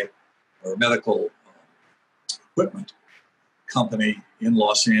supply or medical equipment company in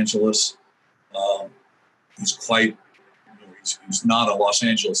Los Angeles. He's quite, he's not a Los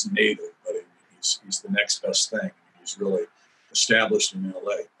Angeles native, but he's the next best thing. He's really established in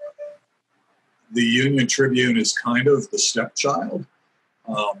LA. The Union-Tribune is kind of the stepchild,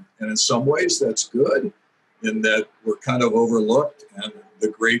 and in some ways that's good, in that we're kind of overlooked, and the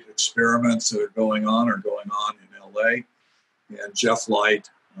great experiments that are going on in LA. And Jeff Light,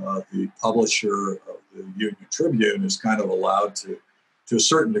 the publisher of the Union-Tribune, is kind of allowed to a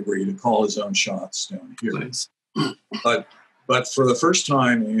certain degree, to call his own shots down here. Nice. But for the first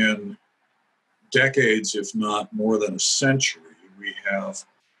time in decades, if not more than a century, we have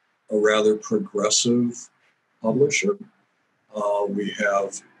a rather progressive publisher. We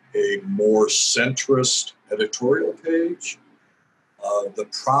have a more centrist editorial page. The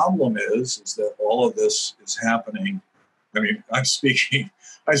problem is that all of this is happening. I mean, I'm speaking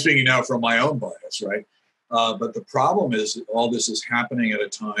now from my own bias, right? But the problem is that all this is happening at a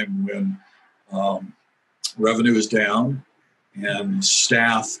time when revenue is down and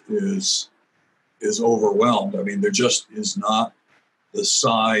staff is overwhelmed. I mean, there just is not the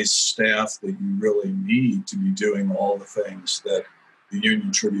size staff that you really need to be doing all the things that the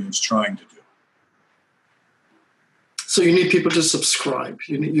Union-Tribune is trying to do. So you need people to subscribe.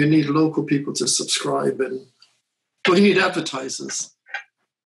 You need local people to subscribe, and you need advertisers.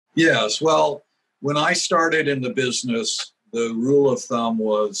 Yes. Well, when I started in the business, the rule of thumb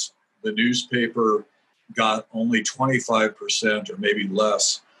was the newspaper got only 25% or maybe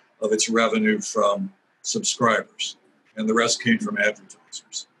less of its revenue from subscribers, and the rest came from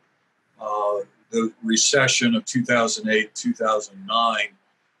advertisers. The recession of 2008, 2009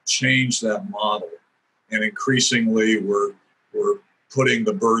 changed that model, and increasingly we're putting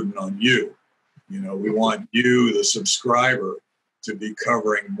the burden on you. You know, we want you, the subscriber, to be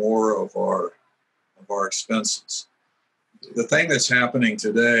covering more of our expenses. The thing that's happening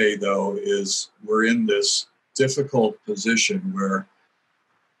today, though, is we're in this difficult position where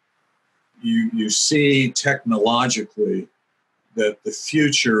you see technologically that the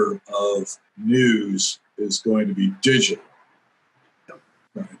future of news is going to be digital.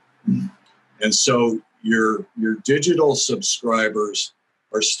 Right? And so your digital subscribers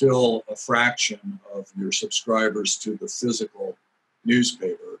are still a fraction of your subscribers to the physical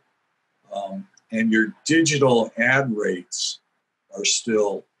newspaper. And your digital ad rates are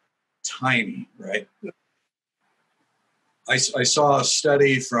still tiny, right? I saw a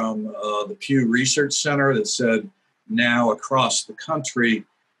study from the Pew Research Center that said now across the country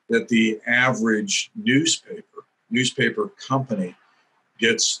that the average newspaper company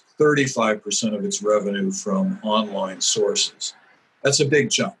gets 35% of its revenue from online sources. That's a big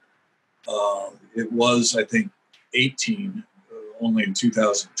jump. It was, I think, 18 only in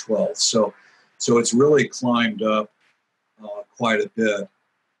 2012. So So it's really climbed up quite a bit.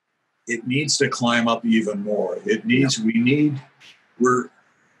 It needs to climb up even more. We're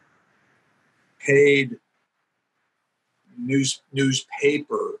paid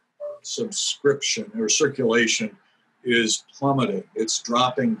newspaper subscription or circulation is plummeting. It's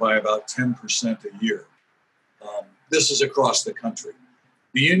dropping by about 10% a year. This is across the country.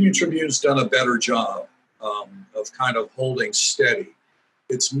 The Union-Tribune's done a better job of kind of holding steady.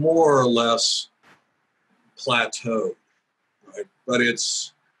 It's more or less plateaued, right? But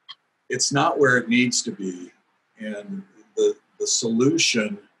it's not where it needs to be. And the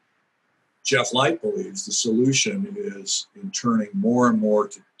solution, Jeff Light believes, the solution is in turning more and more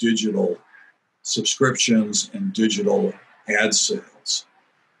to digital subscriptions and digital ad sales.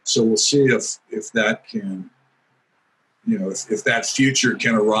 So we'll see if that can, if that future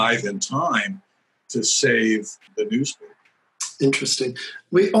can arrive in time to save the newspaper. Interesting.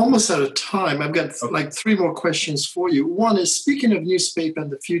 We're almost out of time. I've got like 3 more questions for you. One is, speaking of newspaper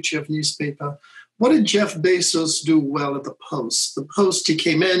and the future of newspaper, what did Jeff Bezos do well at the Post? The Post, he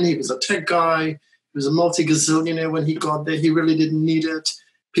came in, he was a tech guy, he was a multi-gazillionaire when he got there. He really didn't need it.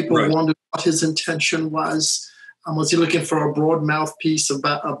 People wondered what his intention was. Was he looking for a broad mouthpiece, a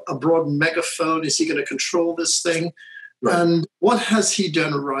broad megaphone? Is he going to control this thing? Right. And what has he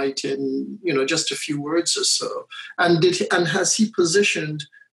done right in, just a few words or so? And has he positioned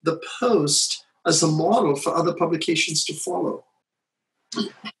the Post as a model for other publications to follow?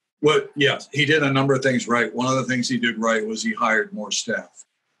 Well, yes, he did a number of things right. One of the things he did right was he hired more staff,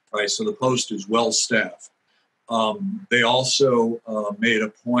 right? So the Post is well staffed. They also made a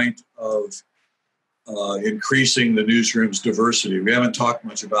point of increasing the newsroom's diversity. We haven't talked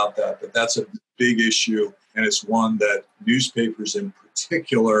much about that, but that's a big issue, and it's one that newspapers in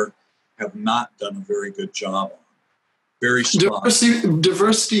particular have not done a very good job on. Very spotty.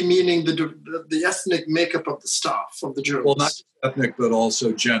 Diversity meaning the ethnic makeup of the staff of the journalists. Well, not just ethnic, but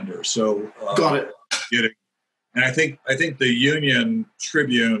also gender. So got it. And I think the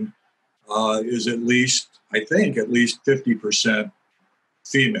Union-Tribune is at least 50%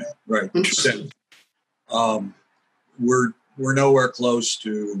 female, right? Interesting. We're nowhere close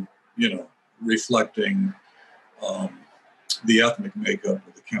to reflecting the ethnic makeup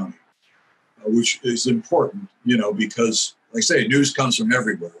of the county, which is important, because, like I say, news comes from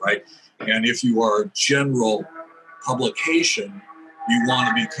everywhere, right? And if you are a general publication, you want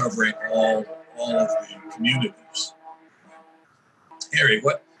to be covering all of the communities. Anyway,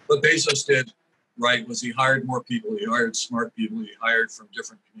 what Bezos did right was he hired more people, he hired smart people, he hired from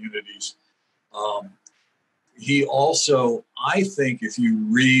different communities. He also, I think, if you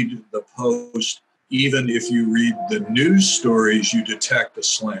read the Post, even if you read the news stories, you detect a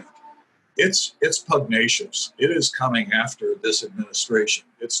slant. It's pugnacious. It is coming after this administration.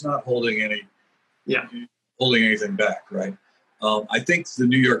 It's not holding anything back, right? I think the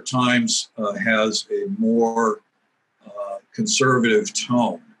New York Times has a more conservative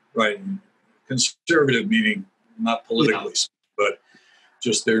tone, right? Conservative meaning not politically, but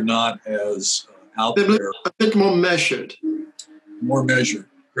just they're not as out there. A bit more measured. More measured.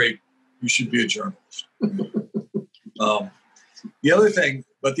 Great. You should be a journalist. The other thing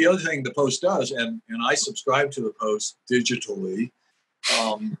the Post does, and I subscribe to the Post digitally,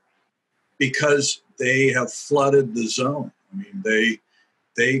 because they have flooded the zone. I mean,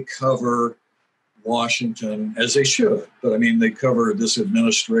 they cover Washington as they should, but I mean, they cover this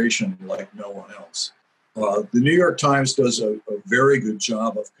administration like no one else. The New York Times does a very good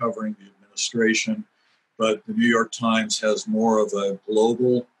job of covering the administration, but the New York Times has more of a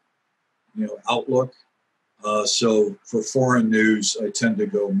global, outlook. So for foreign news, I tend to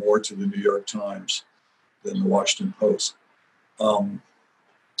go more to the New York Times than the Washington Post.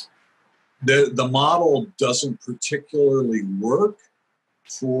 The model doesn't particularly work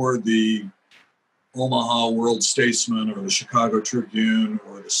for the Omaha World Statesman or the Chicago Tribune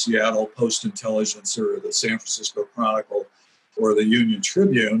or the Seattle Post-Intelligencer or the San Francisco Chronicle or the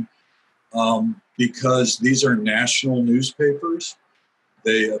Union-Tribune, because these are national newspapers.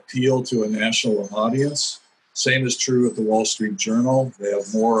 They appeal to a national audience. Same is true with the Wall Street Journal. They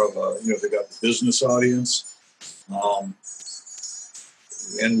have more of a, they got the business audience.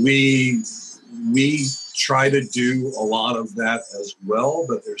 And we try to do a lot of that as well,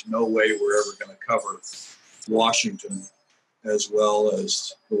 but there's no way we're ever going to cover Washington as well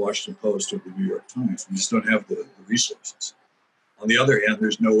as the Washington Post or the New York Times. We just don't have the resources. On the other hand,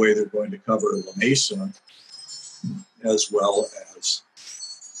 there's no way they're going to cover La Mesa as well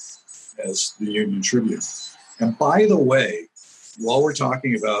as the Union-Tribune. And by the way, while we're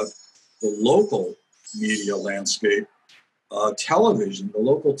talking about the local media landscape, television, the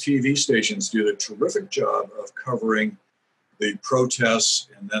local TV stations did a terrific job of covering the protests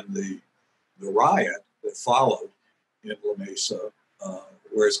and then the riot that followed in La Mesa,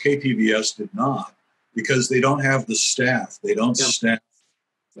 whereas KPBS did not, because they don't have the staff. They don't staff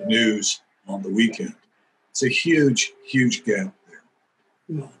the news on the weekend. It's a huge, huge gap there.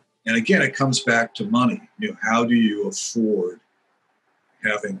 Yeah. And again, it comes back to money. How do you afford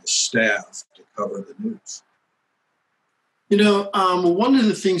having the staff to cover the news? One of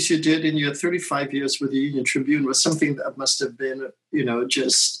the things you did in your 35 years with the Union-Tribune was something that must have been,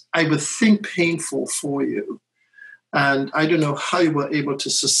 just, I would think, painful for you. And I don't know how you were able to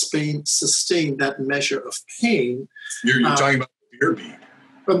sustain that measure of pain. You're talking about the beer beat.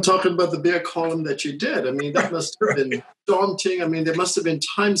 I'm talking about the beer column that you did. I mean, that must have been daunting. I mean, there must have been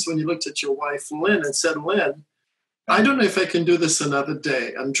times when you looked at your wife, Lynn, and said, Lynn, I don't know if I can do this another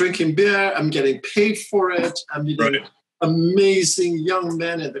day. I'm drinking beer. I'm getting paid for it. I'm meeting amazing young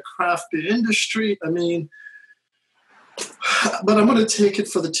men in the craft beer industry. I mean, but I'm going to take it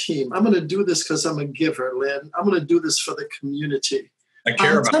for the team. I'm going to do this because I'm a giver, Lynn. I'm going to do this for the community. I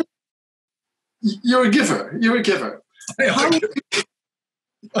care about it. You're a giver. You're a giver. All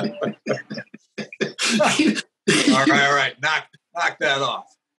right. Knock that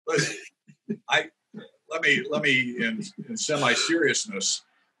off. Let me in semi-seriousness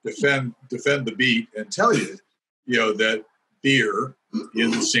defend the beat and tell you, that beer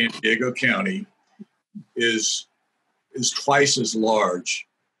in San Diego County is twice as large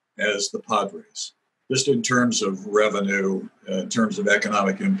as the Padres, just in terms of revenue, in terms of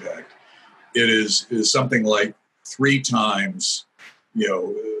economic impact. It is something like 3 times,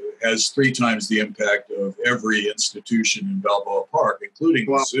 has 3 times the impact of every institution in Balboa Park,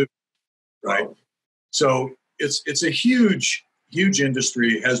 including the zoo, right? Wow. So it's a huge, huge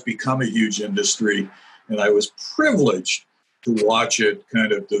industry, has become a huge industry, and I was privileged to watch it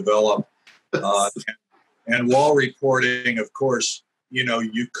kind of develop. And while reporting, of course,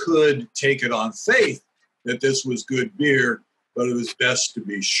 you could take it on faith that this was good beer, but it was best to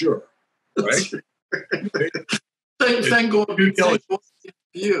be sure, right? Thank God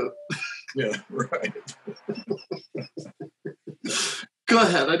you. Yeah, right. Go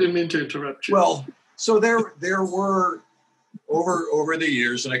ahead. I didn't mean to interrupt you. Well, so there were over the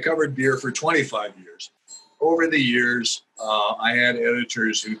years, and I covered beer for 25 years. Over the years, I had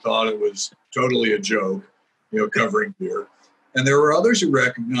editors who thought it was totally a joke, covering beer, and there were others who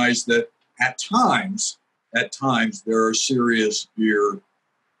recognized that at times there are serious beer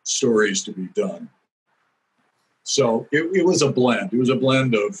stories to be done. So it was a blend. It was a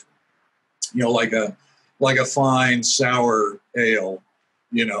blend of, like a fine sour ale.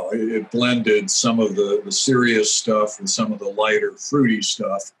 It blended some of the serious stuff and some of the lighter fruity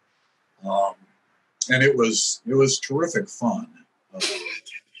stuff, and it was terrific fun.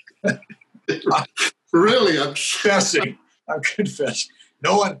 Really, I'm confessing.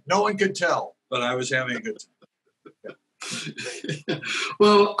 No one could tell, but I was having a good time.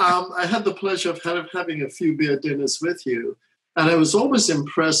 Well, I had the pleasure of having a few beer dinners with you, and I was always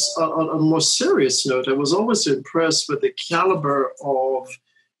impressed, on a more serious note, I was always impressed with the caliber of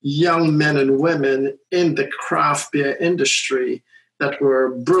young men and women in the craft beer industry that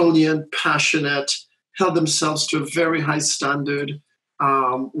were brilliant, passionate, held themselves to a very high standard,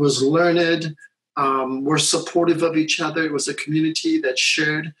 was learned, were supportive of each other. It was a community that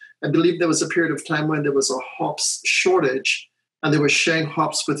shared. I believe there was a period of time when there was a hops shortage, and they were sharing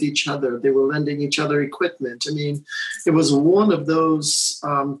hops with each other. They were lending each other equipment. I mean, it was one of those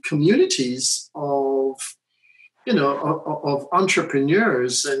communities of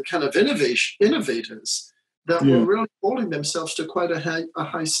entrepreneurs and kind of innovators that were really holding themselves to quite a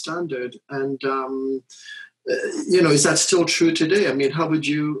high standard. And is that still true today? I mean, how was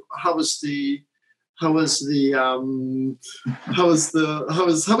the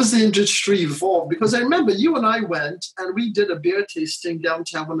industry evolved? Because I remember you and I went and we did a beer tasting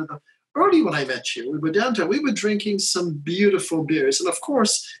downtown. Early when I met you, we were downtown. We were drinking some beautiful beers, and of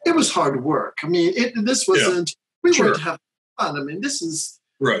course, it was hard work. I mean, this wasn't. We weren't having fun. I mean, this is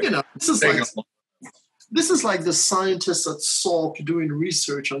right. This is like the scientists at Salk doing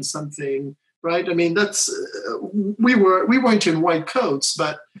research on something, right? I mean, that's we weren't in white coats,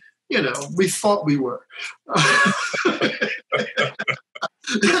 but we thought we were.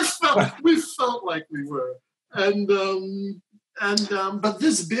 We felt like we were, but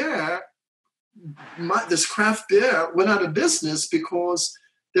this beer, this craft beer, went out of business because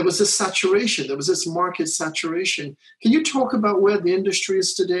there was this saturation. There was this market saturation. Can you talk about where the industry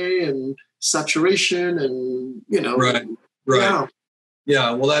is today and saturation and Right. Yeah.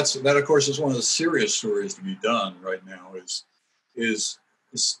 Yeah, well, that of course is one of the serious stories to be done right now is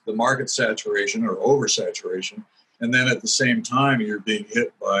the market saturation or oversaturation, and then at the same time you're being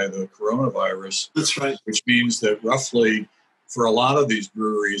hit by the coronavirus. That's right. Which means that roughly for a lot of these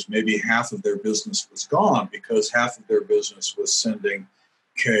breweries, maybe half of their business was gone because half of their business was sending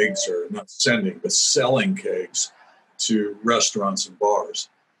kegs, or not sending, but selling kegs to restaurants and bars.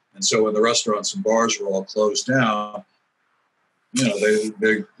 And so when the restaurants and bars were all closed down,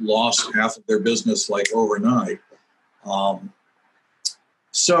 they lost half of their business like overnight.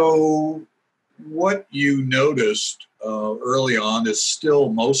 So what you noticed early on is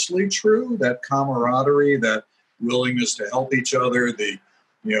still mostly true, that camaraderie, that willingness to help each other, the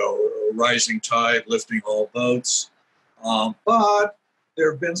rising tide lifting all boats. But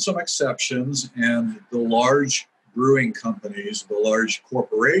there have been some exceptions, and the large brewing companies, the large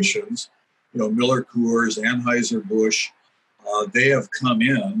corporations, Miller Coors, Anheuser-Busch, they have come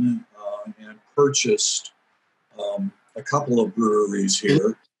in and purchased a couple of breweries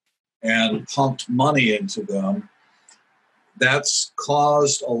here and pumped money into them. That's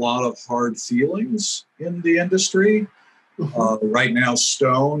caused a lot of hard feelings in the industry. Right now,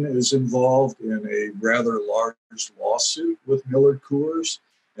 Stone is involved in a rather large lawsuit with Miller Coors,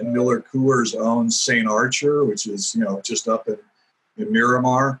 and Miller Coors owns St. Archer, which is just up in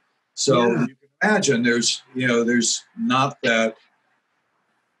Miramar. So you can imagine there's not that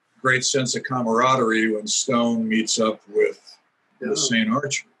great sense of camaraderie when Stone meets up with St.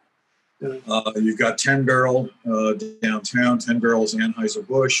 Archer. You've got 10 Barrel downtown, 10 Barrel's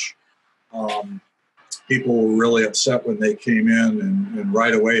Anheuser-Busch. People were really upset when they came in and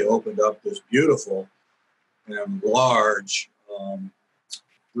right away opened up this beautiful and large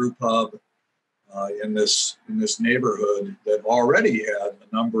brew pub in this neighborhood that already had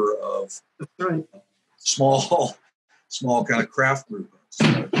a number of small kind of craft brew pubs.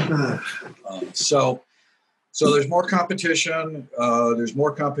 So there's more competition. There's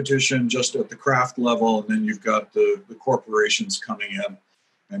more competition just at the craft level, and then you've got the corporations coming in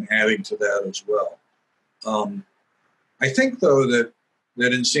and adding to that as well. I think, though, that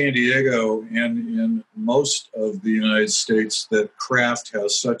in San Diego and in most of the United States, that craft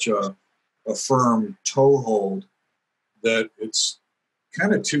has such a firm toehold that it's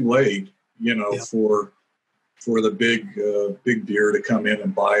kind of too late, for the big beer to come in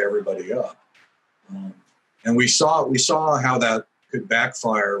and buy everybody up. And we saw how that could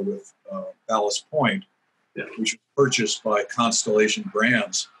backfire with Ballast Point, which was purchased by Constellation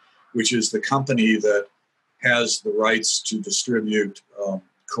Brands, which is the company that has the rights to distribute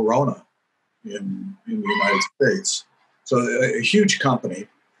Corona in the United States. So a huge company,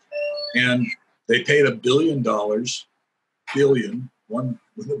 and they paid $1 billion, one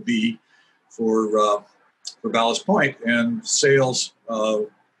with a B, for Ballast Point, and sales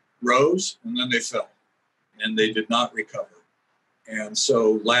rose and then they fell, and they did not recover. And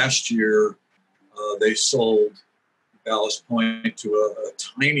so last year they sold Ballast Point to a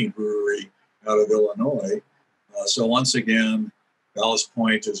tiny brewery out of Illinois. So once again, Ballast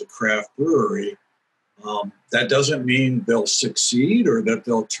Point is a craft brewery. That doesn't mean they'll succeed or that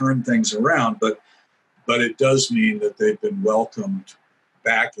they'll turn things around, but it does mean that they've been welcomed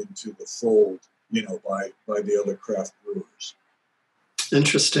back into the fold, by the other craft brewers.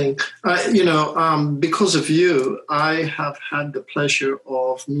 Interesting. Because of you, I have had the pleasure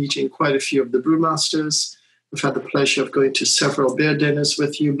of meeting quite a few of the brewmasters. I've had the pleasure of going to several beer dinners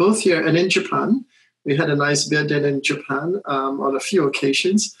with you, both here and in Japan. We had a nice beer dinner in Japan on a few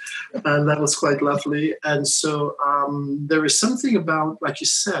occasions, and that was quite lovely. And so there is something about, like you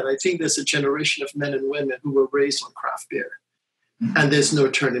said, I think there's a generation of men and women who were raised on craft beer, and there's no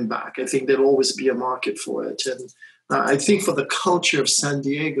turning back. I think there'll always be a market for it. And I think for the culture of San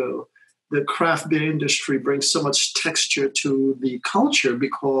Diego, the craft beer industry brings so much texture to the culture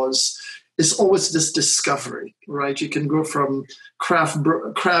because it's always this discovery, right? You can go from craft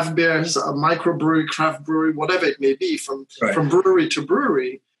beers, a microbrewery, craft brewery, whatever it may be, from brewery to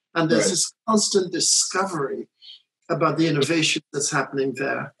brewery. And there's this constant discovery about the innovation that's happening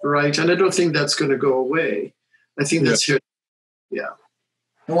there, right? And I don't think that's going to go away. I think that's here. Yeah.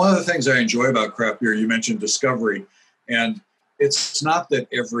 And one of the things I enjoy about craft beer, you mentioned discovery, and it's not that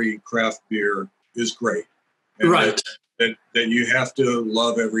every craft beer is great. Right. That you have to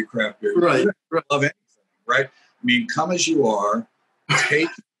love every craft beer. Right. Love anything, right? I mean, come as you are,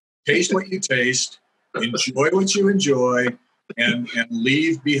 taste what you taste, enjoy what you enjoy, and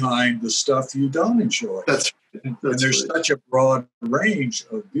leave behind the stuff you don't enjoy. And there's such a broad range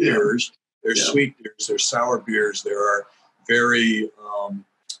of beers. There's sweet beers, there's sour beers, there are very,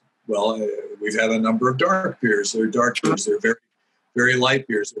 we've had a number of dark beers. They're dark beers. They're very very light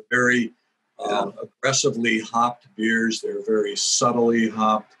beers. They're very aggressively hopped beers. They're very subtly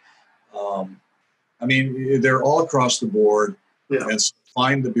hopped. I mean, they're all across the board. Yeah. And so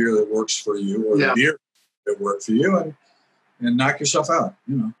find the beer that works for you, or the beer that works for you, and knock yourself out.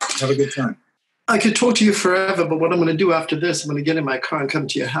 Have a good time. I could talk to you forever, but what I'm going to do after this, I'm going to get in my car and come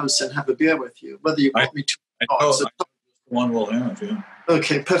to your house and have a beer with you, whether you want me to or not. So, one will have, yeah.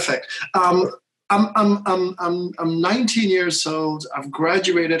 Okay, perfect. I'm 19 years old. I've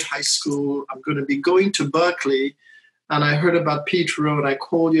graduated high school. I'm going to be going to Berkeley, and I heard about Pete Rowe, and I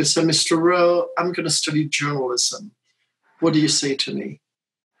called you and said, Mr. Rowe, I'm going to study journalism. What do you say to me?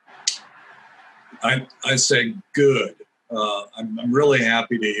 I say good. I'm really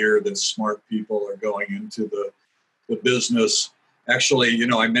happy to hear that smart people are going into the business. Actually,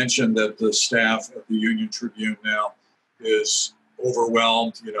 I mentioned that the staff at the Union-Tribune now is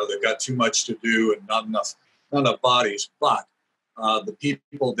overwhelmed. They've got too much to do and not enough bodies. But the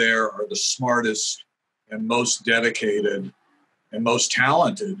people there are the smartest and most dedicated and most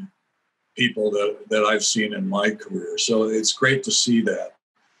talented people that I've seen in my career. So it's great to see that.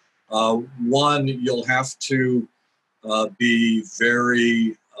 One, you'll have to be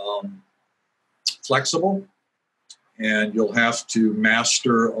very flexible, and you'll have to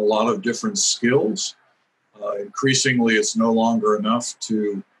master a lot of different skills. Increasingly, it's no longer enough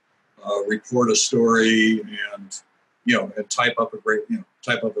to report a story and type up a great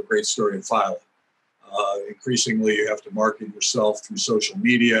story and file it. Increasingly, you have to market yourself through social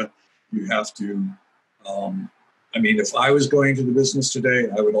media. You have to. If I was going to the business today,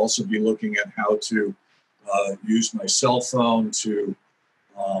 I would also be looking at how to use my cell phone to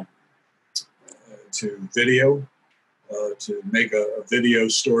video, to make a video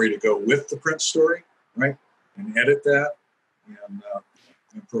story to go with the print story, right? And edit that and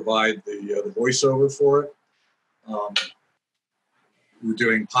provide the voiceover for it. We're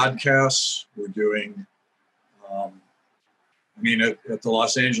doing podcasts. We're doing, at the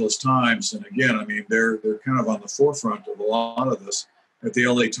Los Angeles Times, and again, they're kind of on the forefront of a lot of this. At the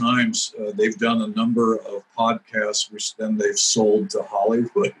LA Times, they've done a number of podcasts, which then they've sold to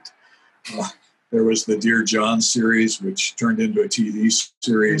Hollywood. There was the Dear John series, which turned into a TV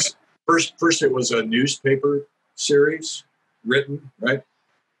series. First it was a newspaper series written, right?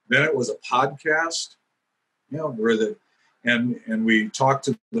 Then it was a podcast, and we talked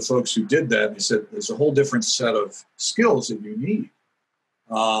to the folks who did that, and they said there's a whole different set of skills that you need.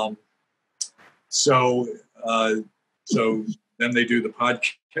 So then they do the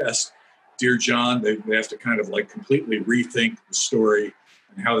podcast, Dear John. They have to kind of like completely rethink the story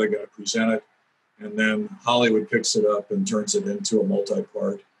and how they're going to present it. And then Hollywood picks it up and turns it into a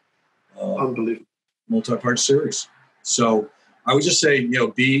multi-part series. So I would just say,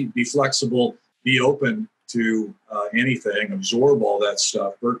 be flexible, be open to anything, absorb all that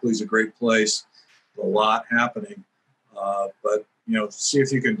stuff. Berkeley's a great place, a lot happening, but see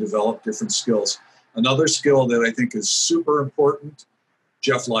if you can develop different skills. Another skill that I think is super important,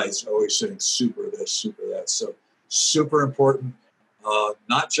 Jeff Light's always saying super this, super that. So super important,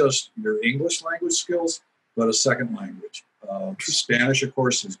 not just your English language skills, but a second language. Spanish, of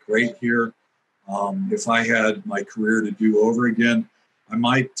course, is great here. If I had my career to do over again, I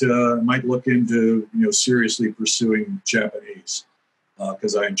might look into seriously pursuing Japanese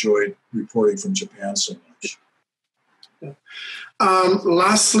because I enjoyed reporting from Japan so much.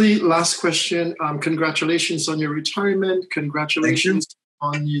 Lastly, last question. Congratulations on your retirement. Congratulations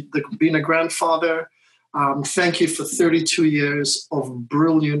on being a grandfather. Thank you for 32 years of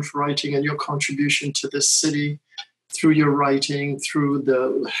brilliant writing and your contribution to this city through your writing, through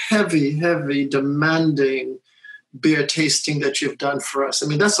the heavy, demanding beer tasting that you've done for us.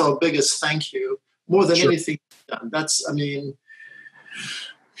 That's our biggest thank you, more than anything you've done. That's,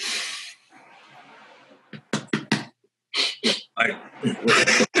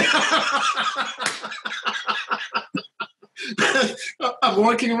 I'm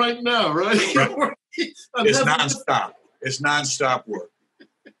working right now, right? It's nonstop. It's nonstop work.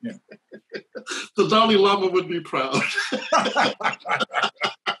 Yeah. The Dalai Lama would be proud.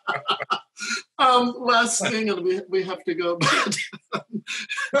 Last thing, and we have to go.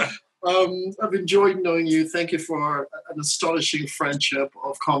 I've enjoyed knowing you. Thank you for an astonishing friendship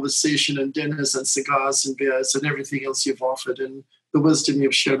of conversation and dinners and cigars and beers and everything else you've offered and the wisdom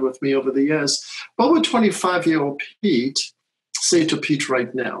you've shared with me over the years. What would 25-year-old Pete say to Pete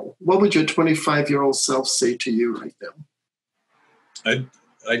right now? What would your 25-year-old self say to you right now?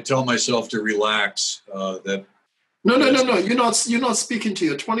 I tell myself to relax. That No. You're not speaking to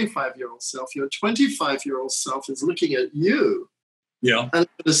your 25-year-old self. Your 25-year-old self is looking at you Yeah. And I'm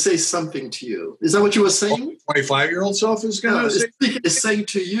going to say something to you. Is that what you were saying? 25-year-old self is going to say? It's saying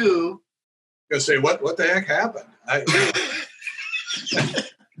to you. Going to say, what the heck happened? I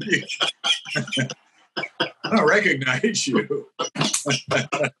don't recognize you.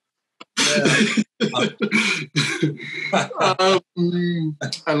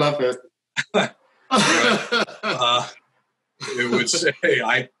 I love it. It would say,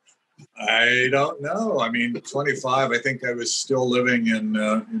 I don't know. I mean, 25, I think I was still living in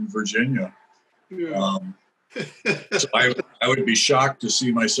Virginia. Yeah. So I would be shocked to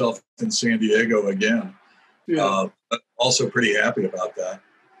see myself in San Diego again. Yeah. But also pretty happy about that.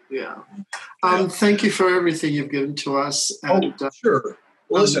 Yeah. Thank you for everything you've given to us. And, sure.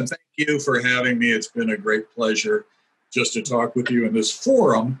 Well, listen, thank you for having me. It's been a great pleasure just to talk with you in this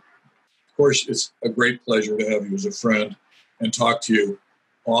forum. Of course, it's a great pleasure to have you as a friend and talk to you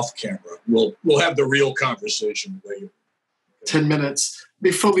off camera. We'll have the real conversation later. 10 minutes.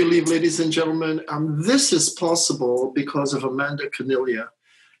 Before we leave, ladies and gentlemen, this is possible because of Amanda Cornelia.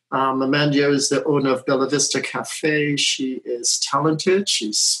 Amanda is the owner of Bella Vista Cafe. She is talented,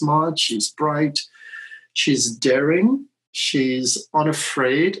 she's smart, she's bright, she's daring, she's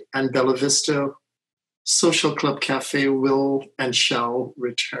unafraid, and Bella Vista Social Club Cafe will and shall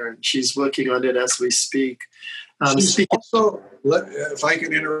return. She's working on it as we speak. She's also, if I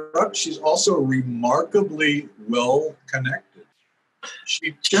can interrupt, she's also remarkably well connected.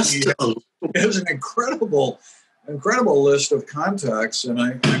 She has an incredible list of contacts, and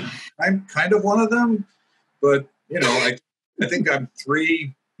I'm kind of one of them. But I think I'm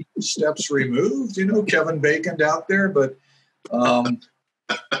 3 steps removed. Kevin Bacon's out there, but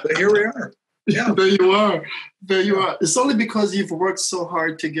here we are. Yeah, there you are. There you are. It's only because you've worked so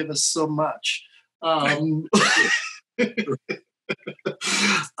hard to give us so much.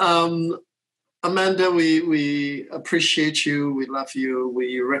 Amanda, we appreciate you. We love you.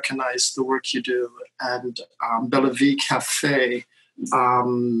 We recognize the work you do. And Bella V Cafe,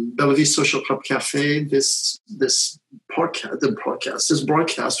 Bella V Social Club Cafe, this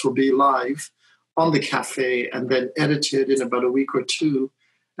broadcast will be live on the cafe and then edited in about a week or two.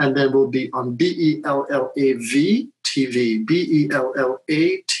 And then we'll be on BELLAV TV, BELLA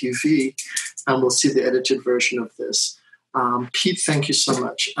TV, and we'll see the edited version of this. Pete, thank you so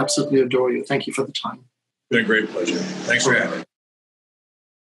much. Absolutely adore you. Thank you for the time. Been a great pleasure. Thanks for having me.